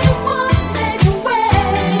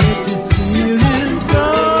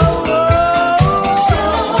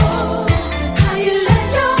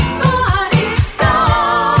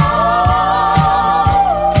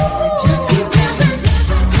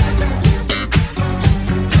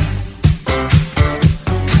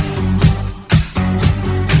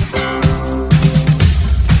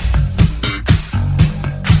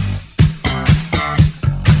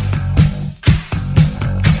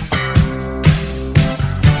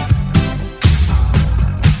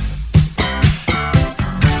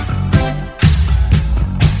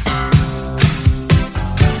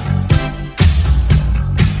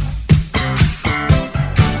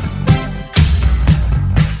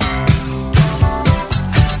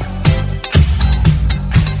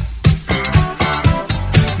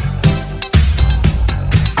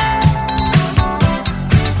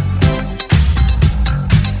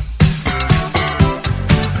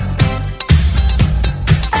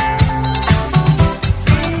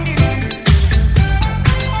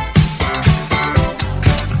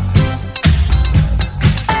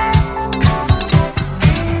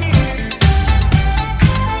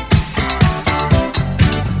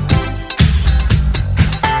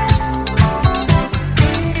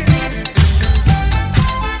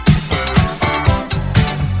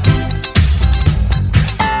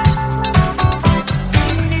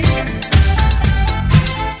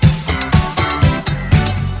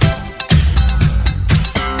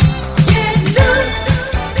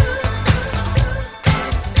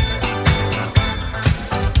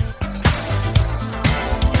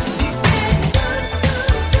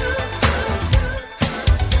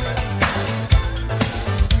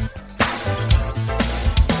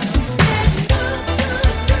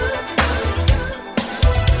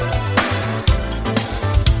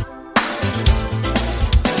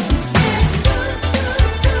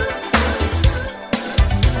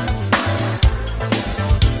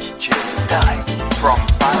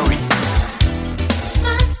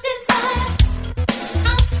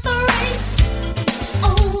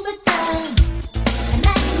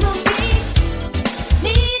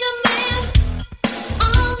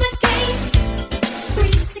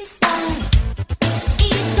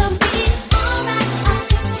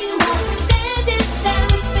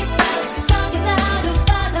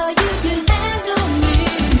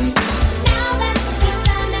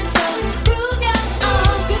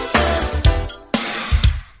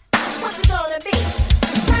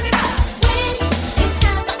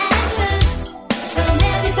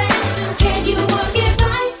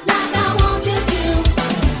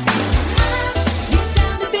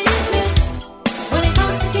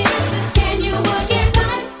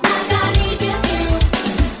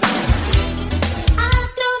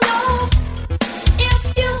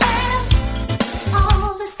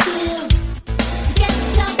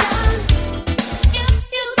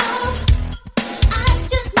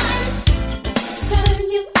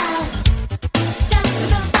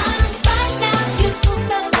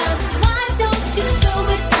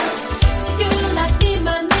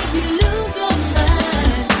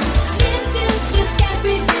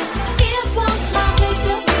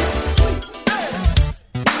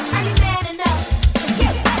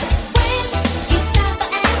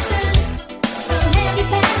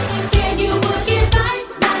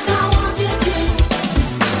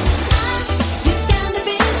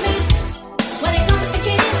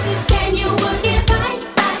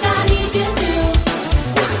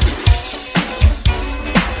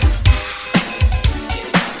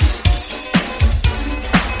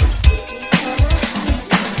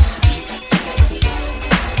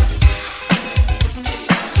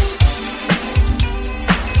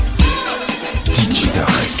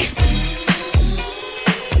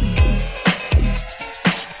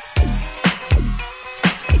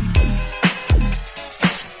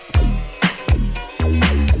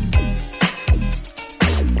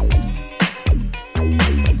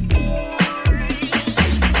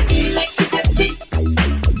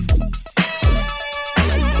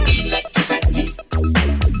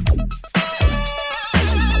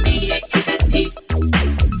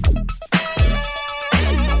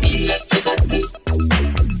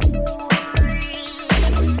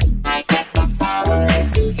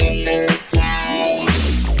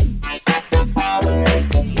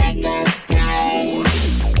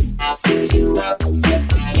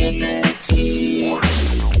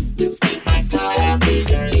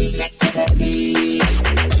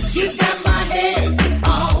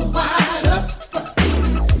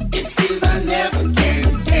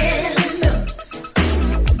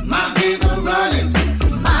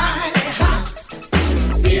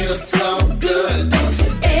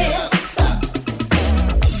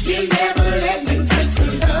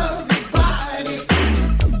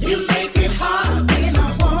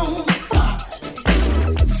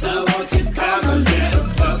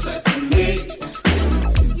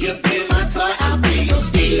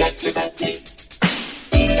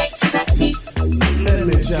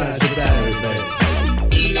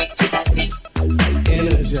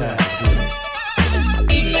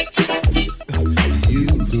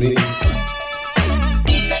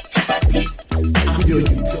 your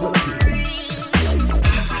utility.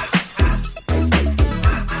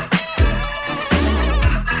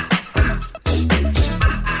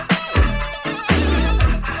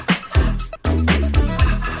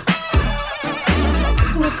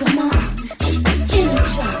 Well, come on,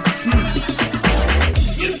 energize me.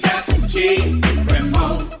 You got the key,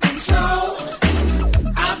 remote control.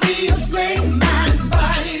 I'll be your slave, mind,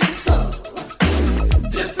 body, and soul.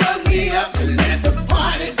 Just plug me up and let the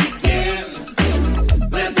party begin.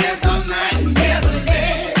 When there's all night, never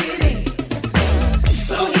let it in.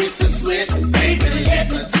 So hit the switch, baby, let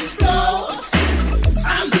the juice flow.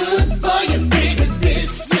 I'm good for you, baby,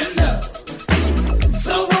 this you know.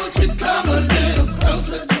 So won't you come a little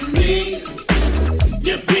closer to me?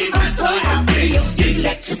 You be my toy, I'll be your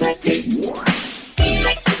electricity.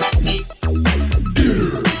 Electricity.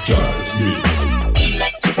 Energize me.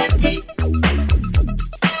 Electricity.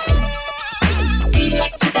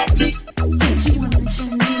 Electricity. Don't you wanna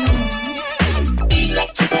turn me on?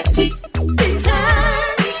 Electricity. Turn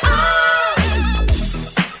me on.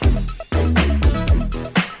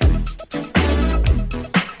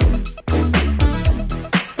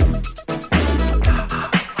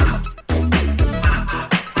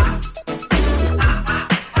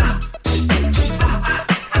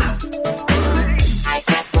 I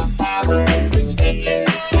got the power to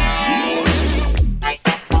hypnotize. I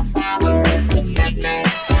got the power to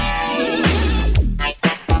hypnotize. I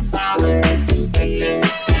got the power to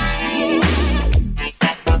hypnotize. I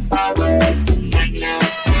got the power to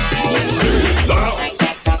hypnotize. Loud. I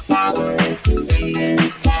got the power to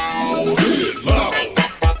hypnotize. Loud. I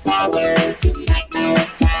got the power to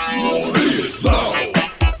hypnotize. Loud. I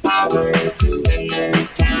got the power to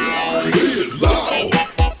hypnotize. Loud. I got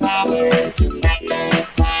the power to hypnotize.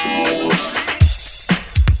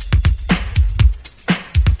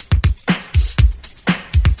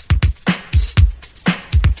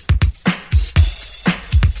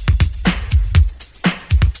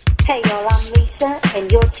 Hey y'all, I'm Lisa,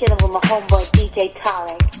 and you're chilling with my homeboy DJ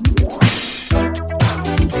Tarek.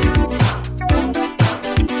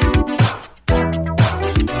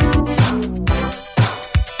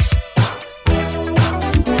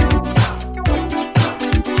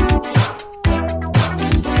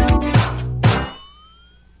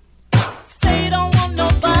 Say you don't want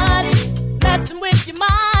nobody messing with your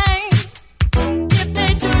mind. If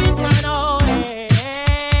they do, you turn away.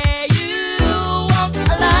 You want a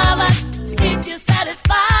lover to keep you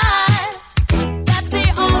satisfied. That's the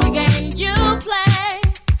only game you play.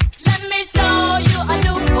 Let me show you a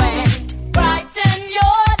new way. Brighten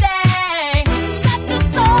your day. Set your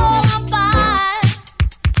soul on fire.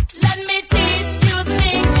 Let me teach you the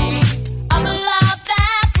meaning of a love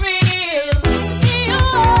that's real. Be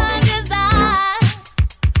your desire.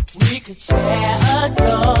 We could share a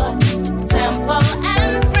joy, simple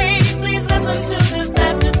and free. Please listen to this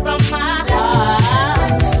message from my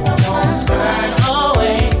heart. Don't turn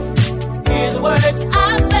away. Hear the words I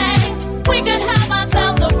say. We could have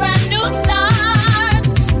ourselves a brand new start.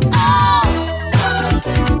 Oh,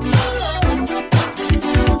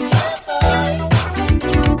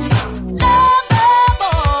 lover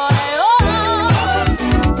boy,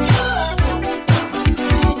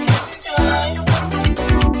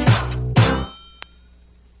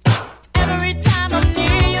 every time I'm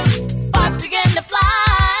near you, sparks begin to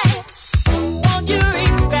fly. Won't you reach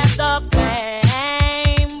and grab the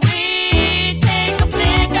flame? We take a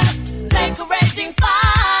flicker, make a raging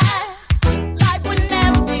fire. Life would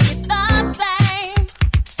never be the same.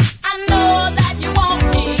 I know that you want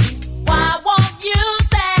me. Why won't you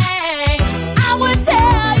say? I would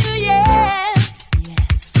tell you yes.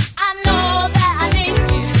 I know that I need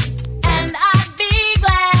you, and I'd be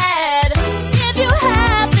glad to give you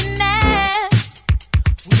happiness.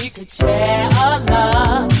 We could share a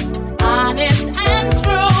love, honest and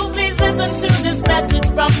true. Please listen to this message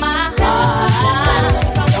from my heart.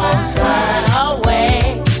 Don't turn away.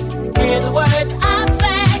 Hear the words I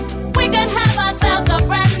say. We can have ourselves a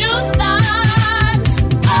brand new start.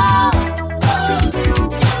 Oh,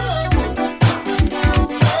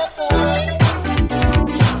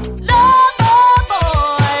 lover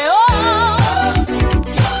boy,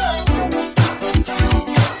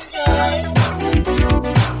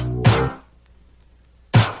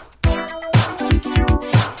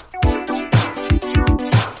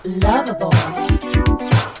 lover boy.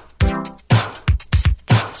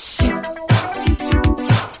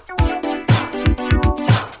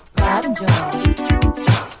 Pride and joy.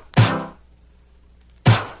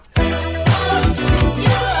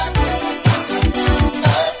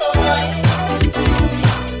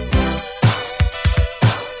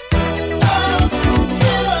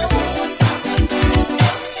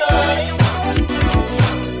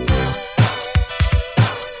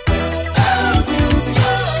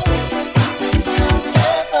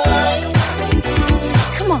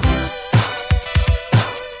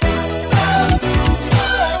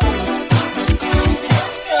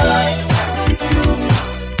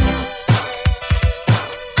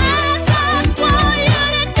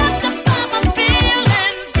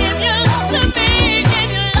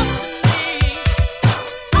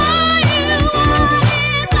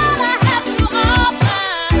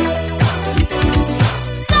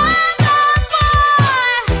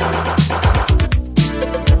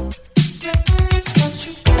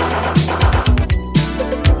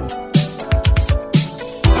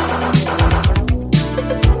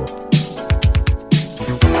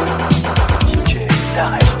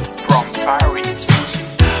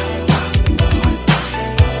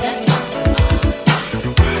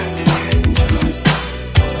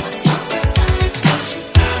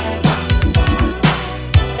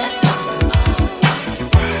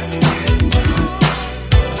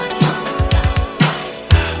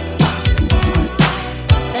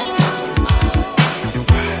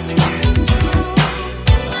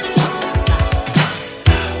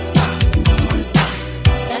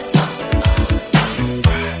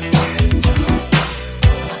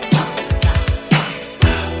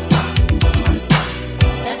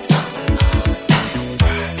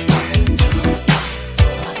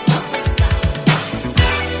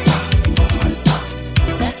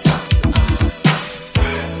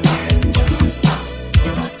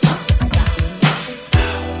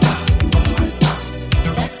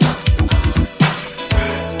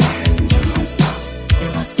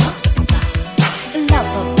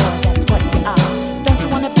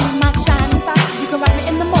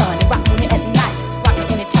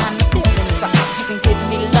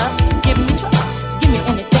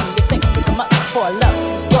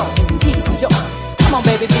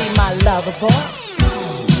 baby, be my lover boy.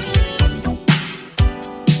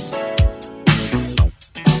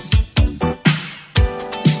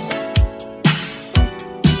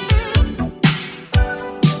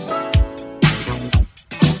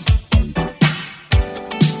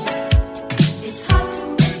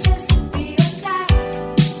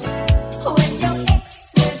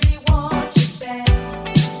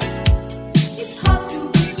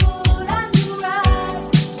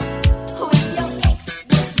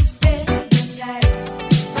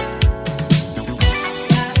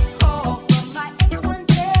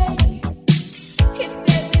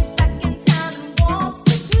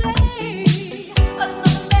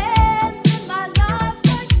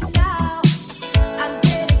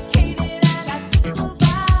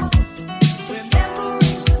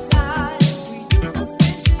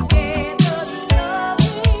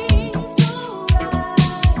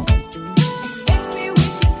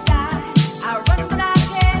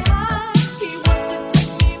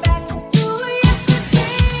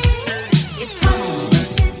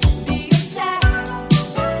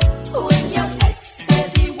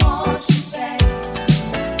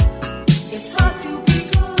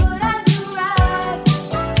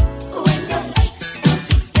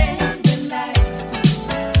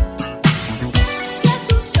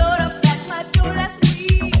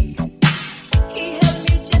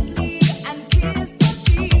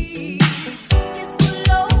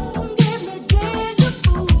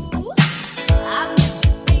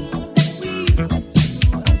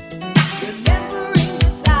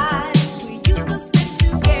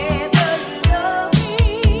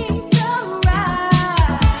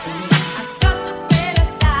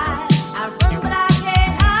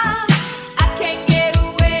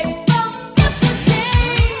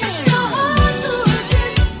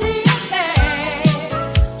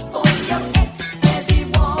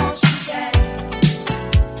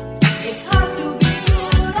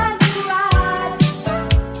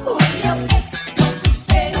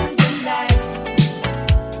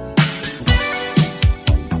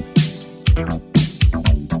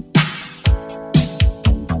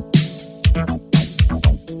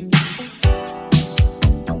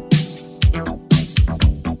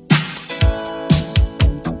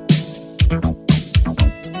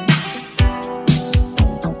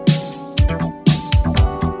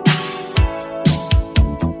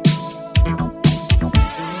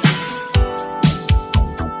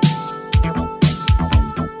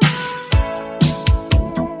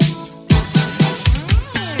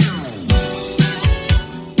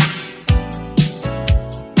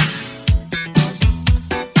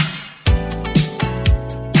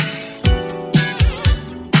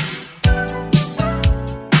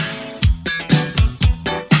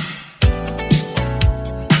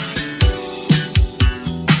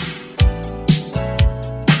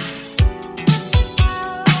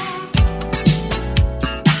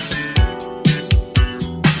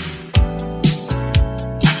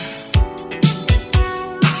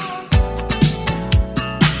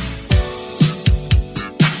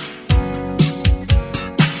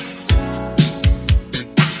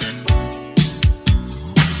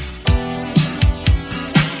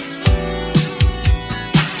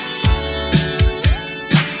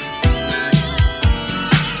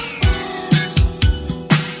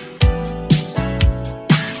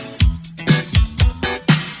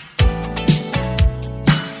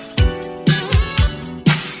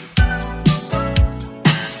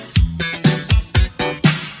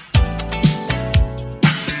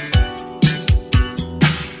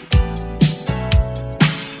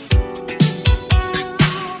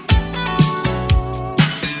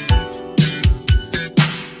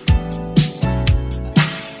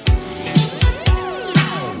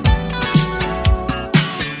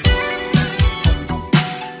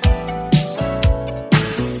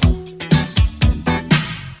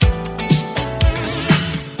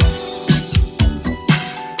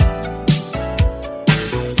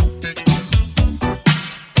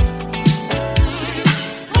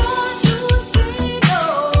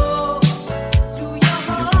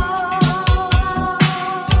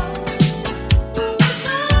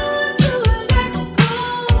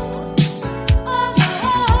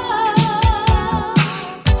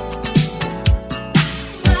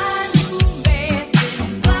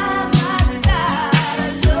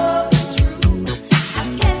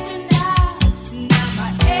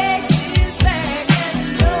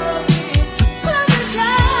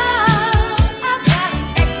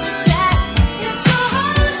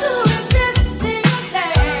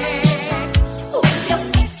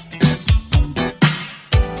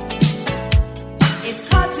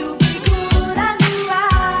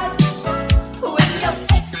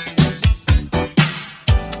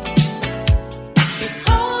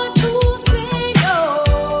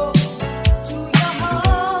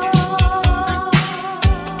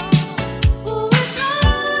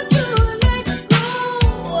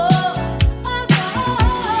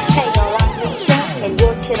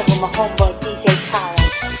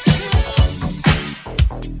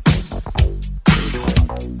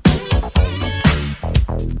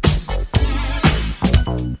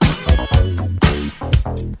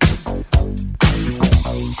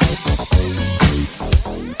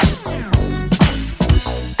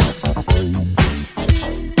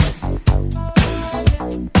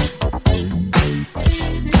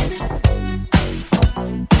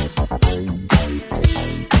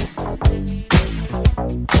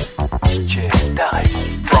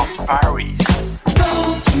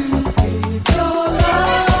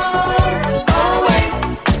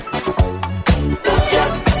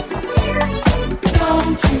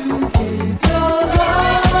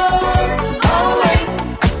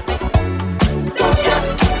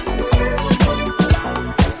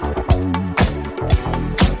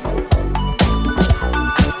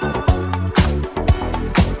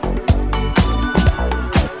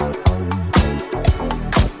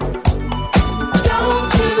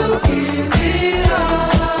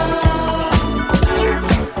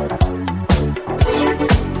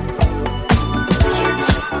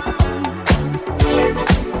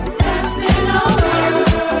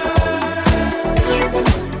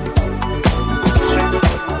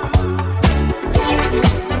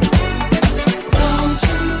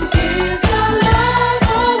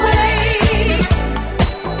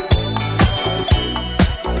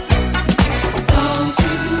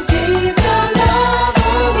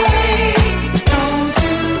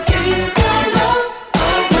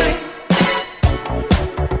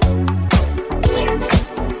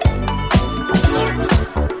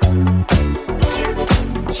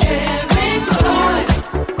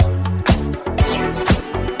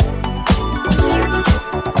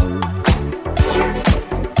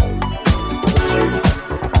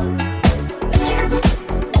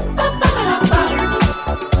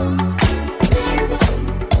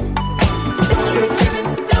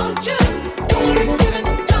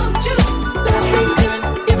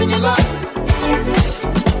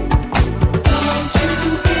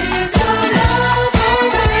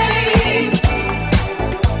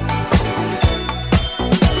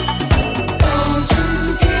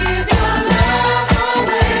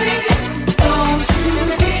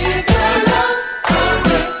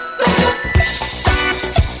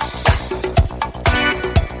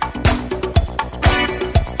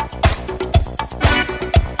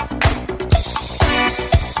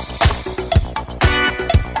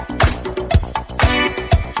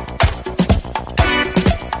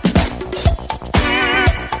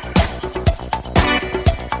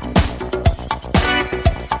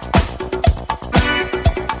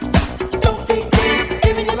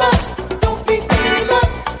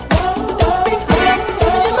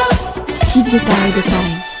 Digital The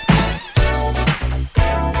Time.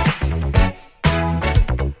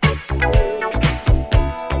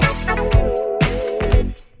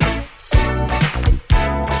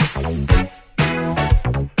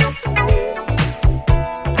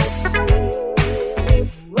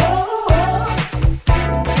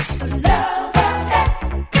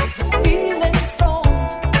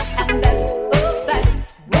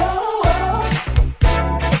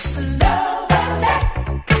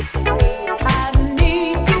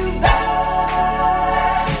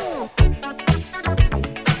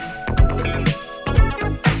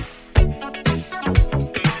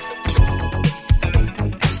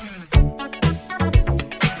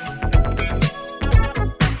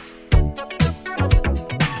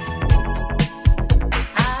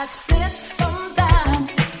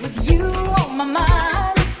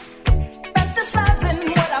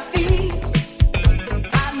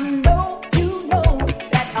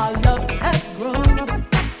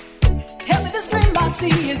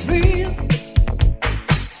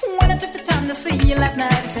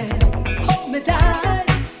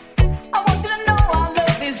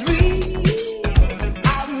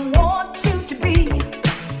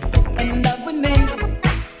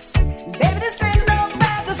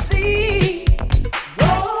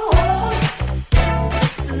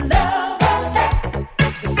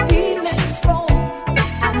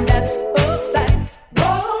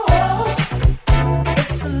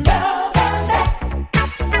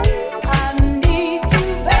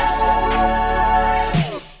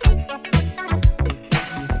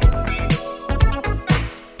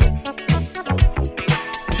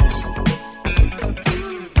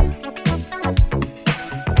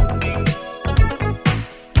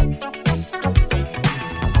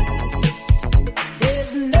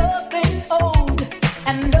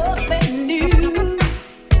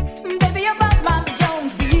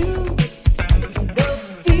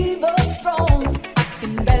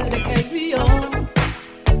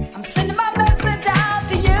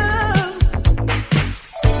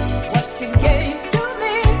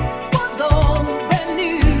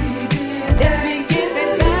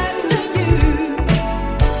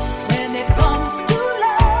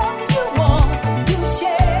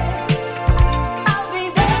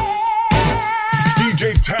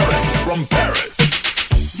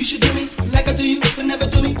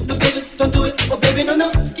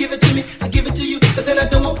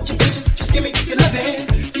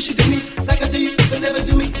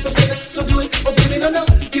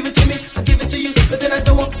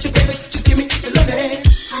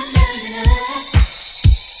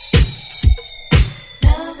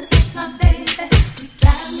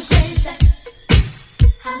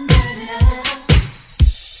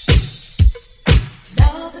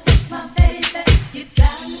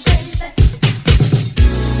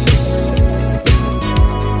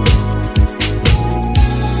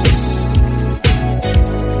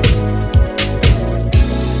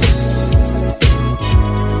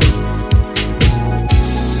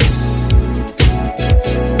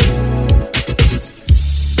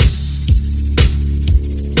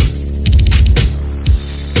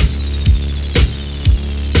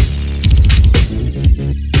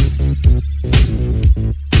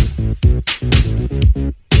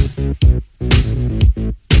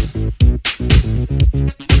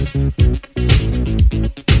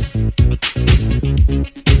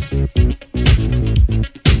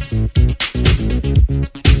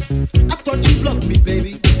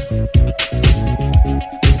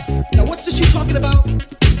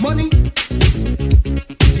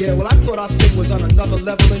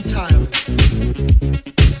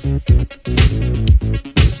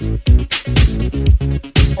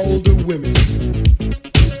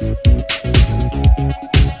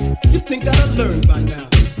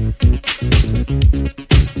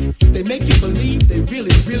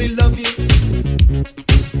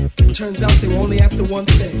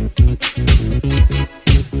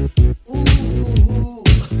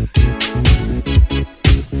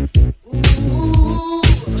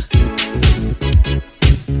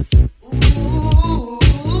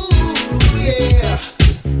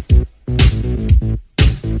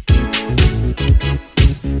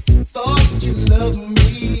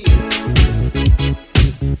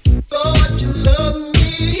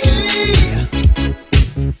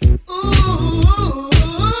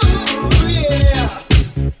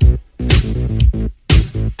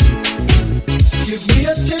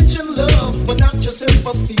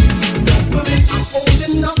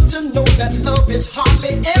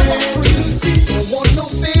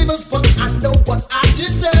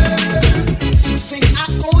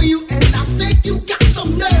 You got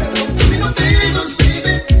some nerve. Give me no favors,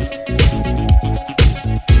 baby.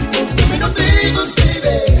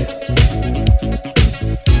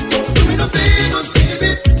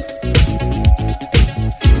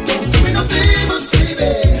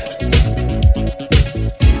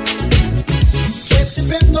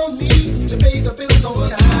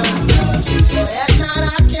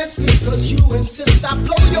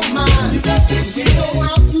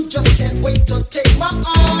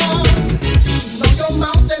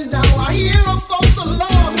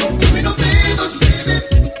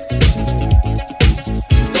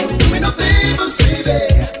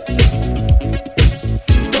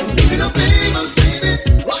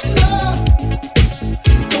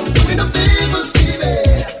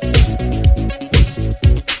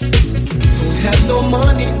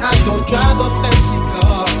 a fancy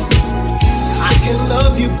car. I can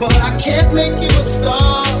love you, but I can't make you a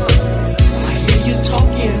star. I hear you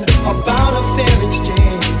talking about a fair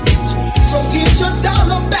exchange. So here's your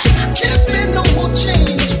dollar back. I can't spend no more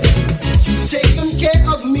change. You've taken care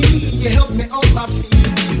of me. You helped me on my feet.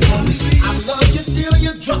 I loved you till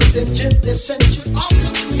you dropped and gently sent you off to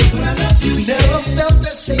sleep. But I love you. Never felt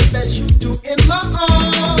as safe as you do in my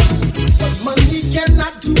arms. What money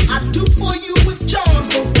cannot do, I do for you with charms.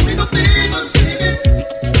 Don't do me no favors, baby.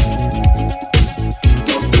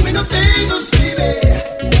 Don't do me no favors, baby.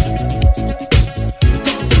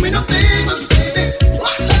 Don't do me no favors, baby.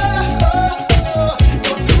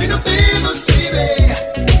 Don't do me no favors, baby.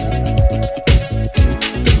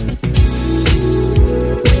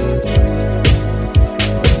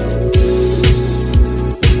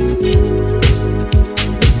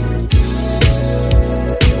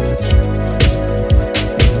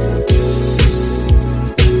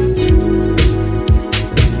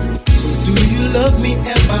 Love me,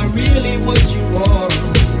 am I really what you want?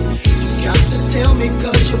 You got to tell me,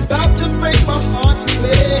 cause you're about to break my heart,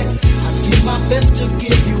 baby. I do my best to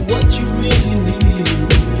give you what you really need.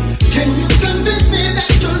 Can you convince me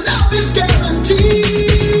that your love is guaranteed?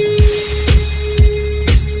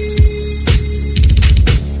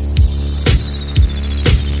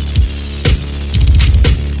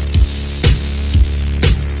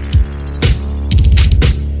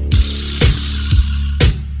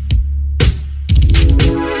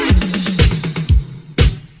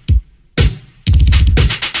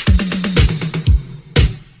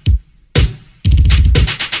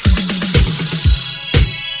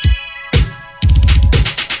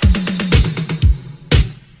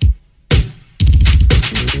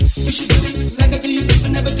 You should do me like I do you,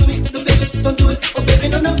 but never do me no favors. Don't do it, oh baby,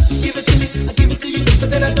 no, no. Give it to me, I give it to you, but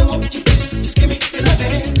then I don't want your favors. Just give me your love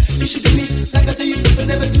hand. You should do me like I do you, but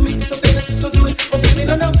never do me no favors. Don't do it, oh baby,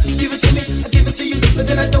 no, no. Give it to me, I give it to you, but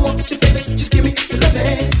then I don't want your favors. Just give me your love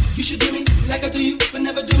hand. You should do me like I do you, but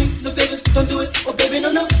never do me no favors. Don't do it, oh baby,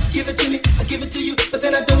 no, no. Give it to me, I give it to you, but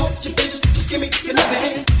then I don't want your favors. Just give me your love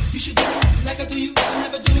hand. You should do me like I do you, but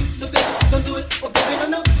never do me no favors. Don't do it, oh baby, no,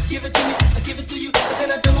 no. Give it to me, I give it to you, but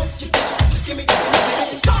then I don't want your favors. Just give me your love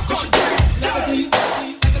hand. You should do me like I do you,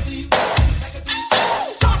 like I do you, like I do you.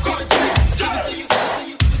 Give it to me, I give it to you,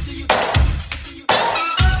 give it to you, give it to you.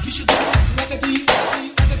 You should do me like I do you,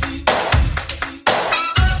 like I do you.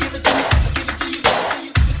 Give it to me, I give it to you,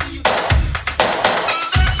 give it to you.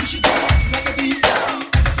 You should do me like I do you,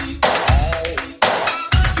 like I do you.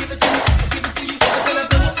 Give it to me, I give it to you, but then I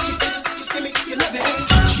don't want your favors. Just give me your love hand.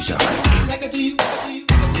 You should do me like I do you, like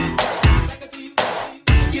I do you, like I do you.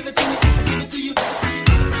 Give it to me, I give it to you.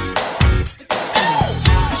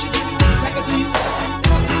 You should do me like I do you.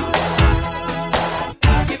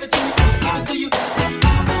 Give it to me, I give it to you.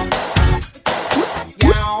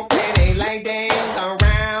 Y'all pretty ladies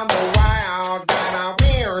around the world got a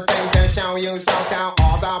weird thing to show you. So tell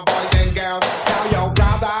all the boys and girls, tell your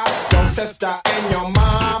brother, your sister, and your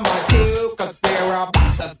mama too, cause we're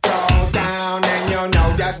about to throw down and you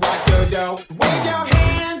know just what to do. Wave your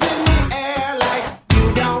hands in the air like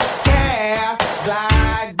you don't care.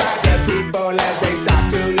 Glide by the people as they stop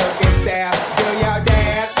to look and stare. Do your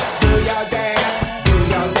dance, do your dance, do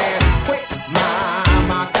your dance. Quick,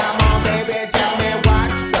 mama, come on, baby, tell me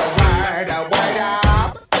what's the word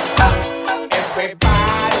up.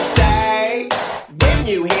 Everybody say, when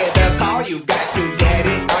you hear the call, you got to get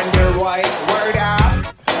it underway. Word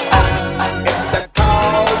up.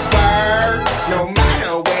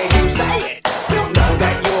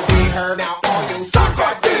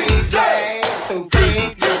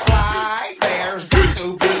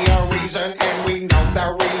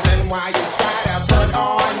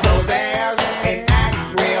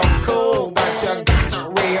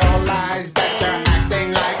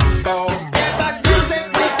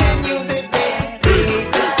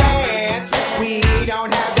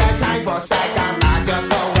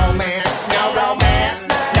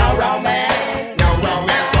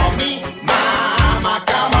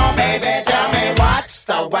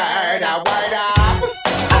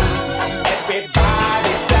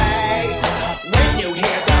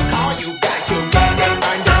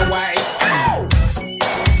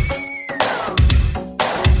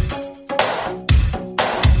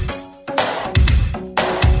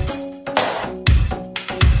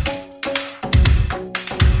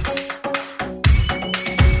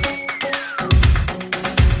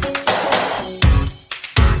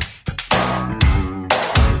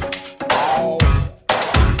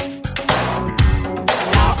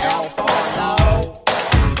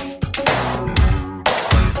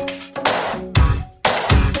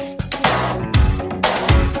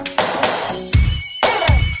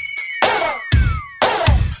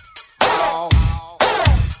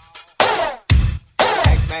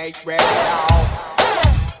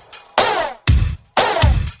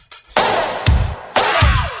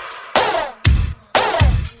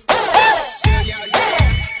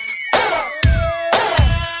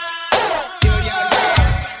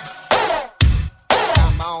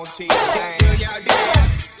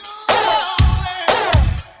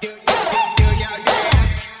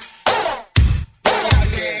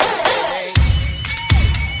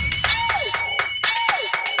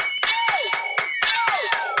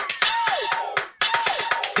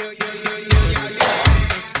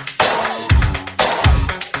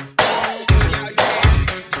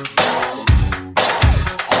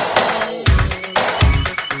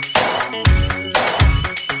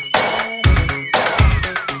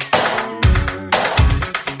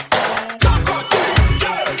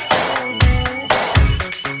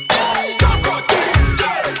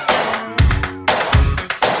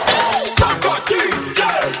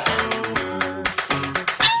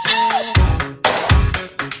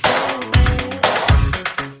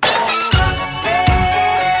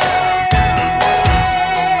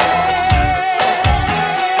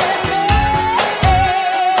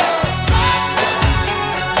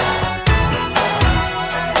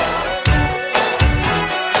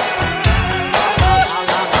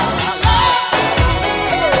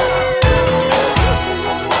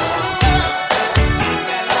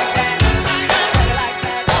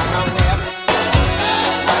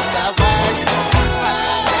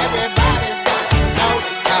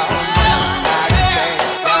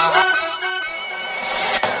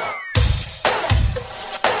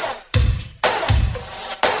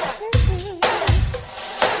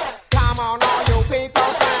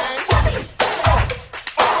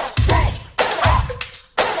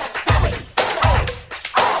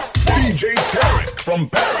 from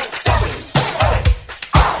Paris.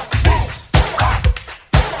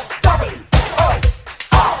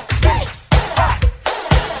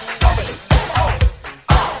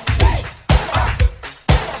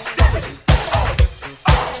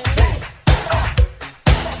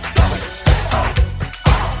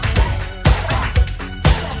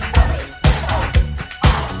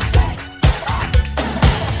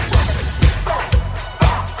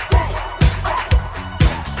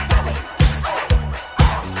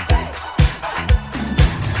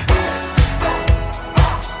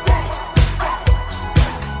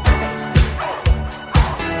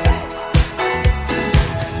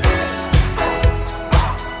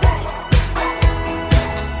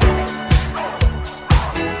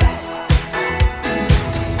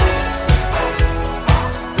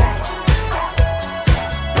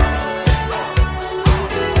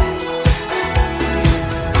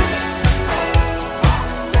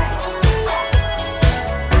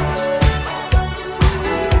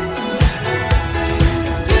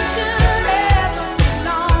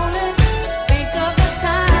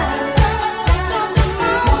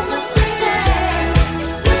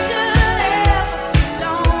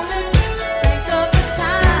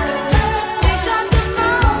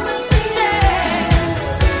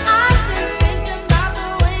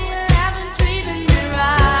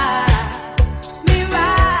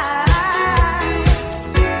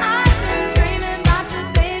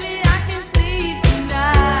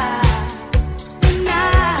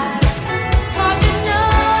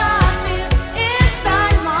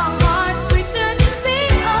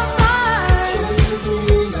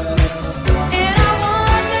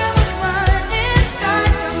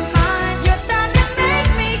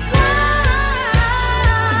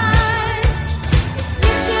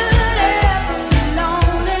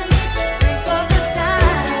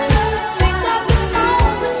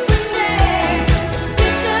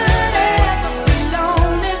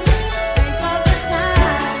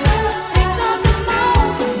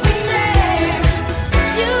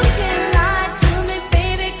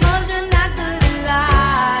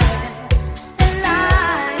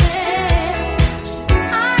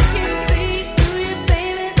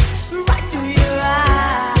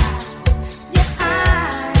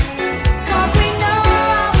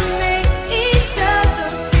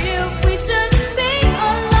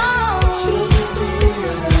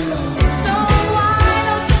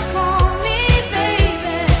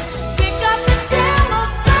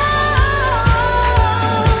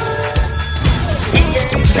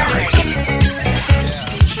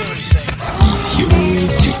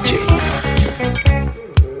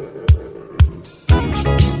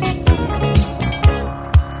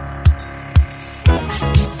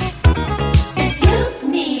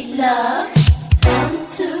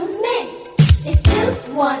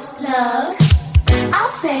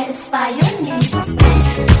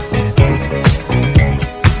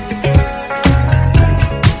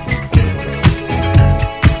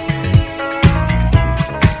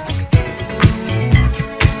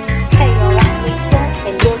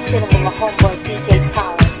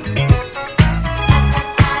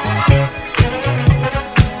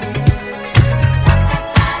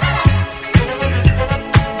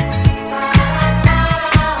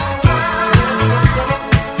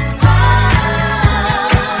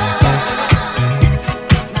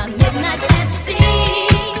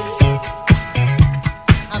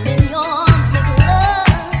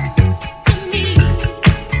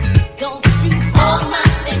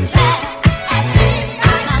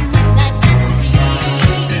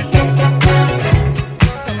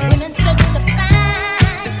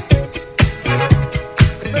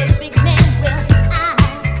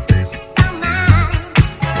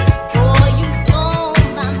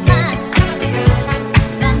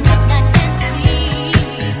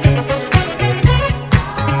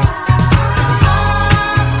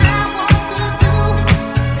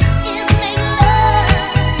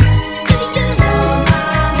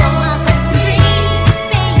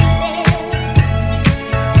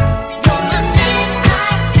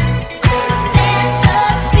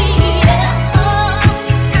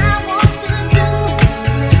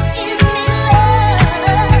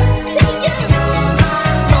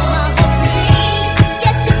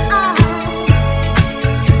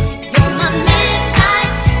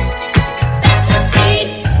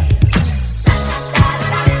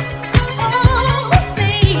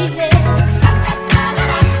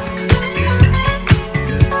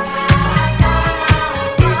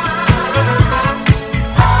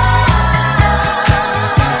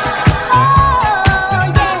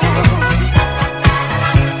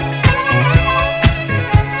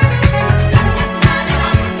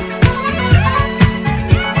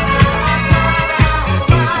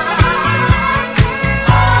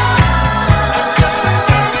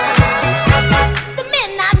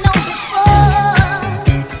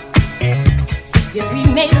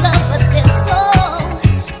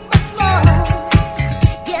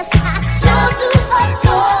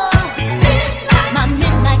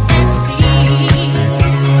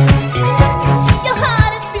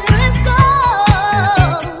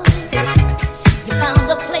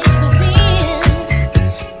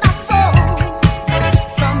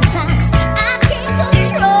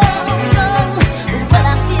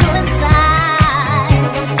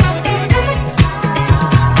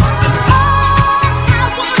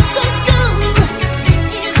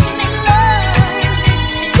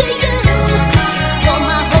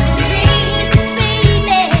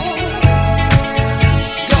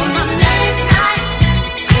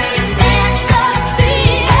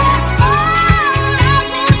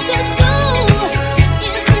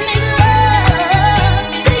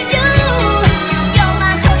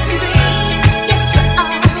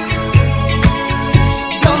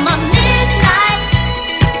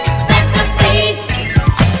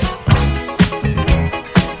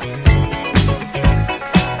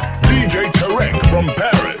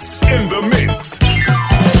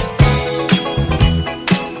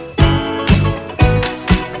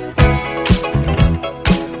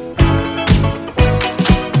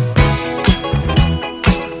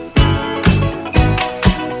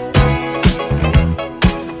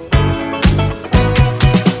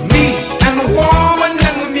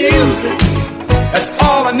 That's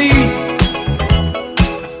all I need.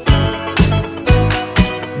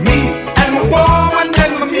 Me and my woman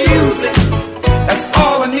and my music. That's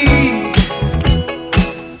all I need.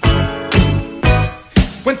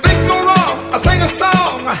 When things go wrong, I sing a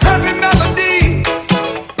song, a happy melody.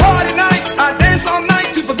 Party nights, I dance all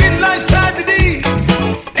night to forget life's tragedies.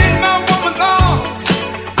 In my woman's arms,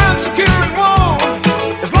 I'm secure and warm.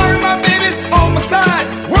 As long as my baby's on my side,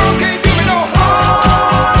 world can't do me no harm.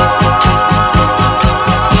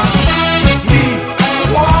 Me and the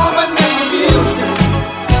woman and the music,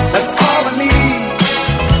 that's all I need.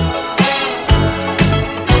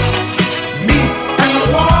 Me and the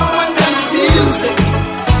woman and the music,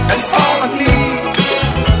 that's all I need.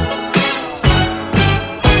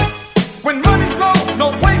 When money's low, no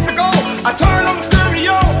place to go, I turn on the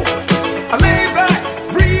stereo. I lay back,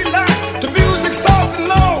 relax, to music soft and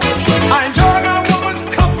low. I enjoy my woman's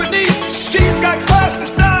company, she's got class and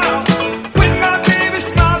style. When my baby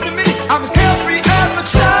smiles at me, I'm as carefree as a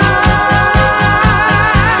child.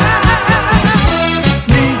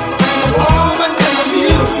 Me and the woman and the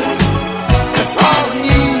music, that's all I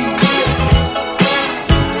need.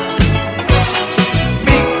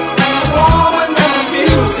 Me and the woman and the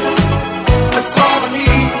music, that's all I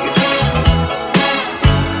need.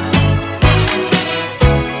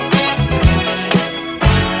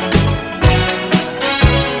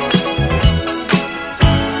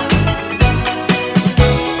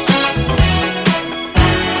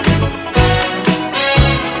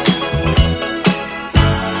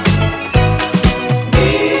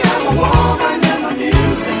 Me and the woman and the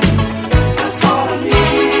music, that's all I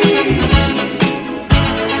need.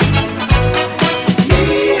 Me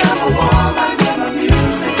and the woman and the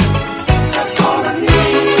music, that's all I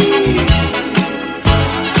need.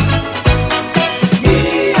 Me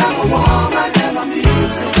and the woman and the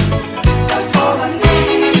music, that's all I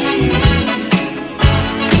need.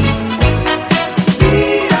 Me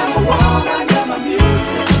and the woman and the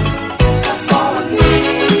music, that's all I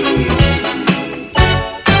need.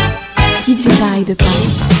 DJ Ride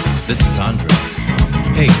Paris. This is Andre.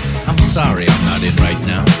 Hey, I'm sorry I'm not in right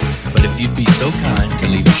now, but if you'd be so kind to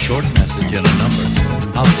leave a short message and a number,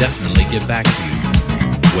 I'll definitely get back to you.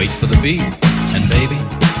 Wait for the beat. And baby,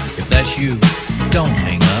 if that's you, don't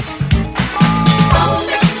hang up. Oh,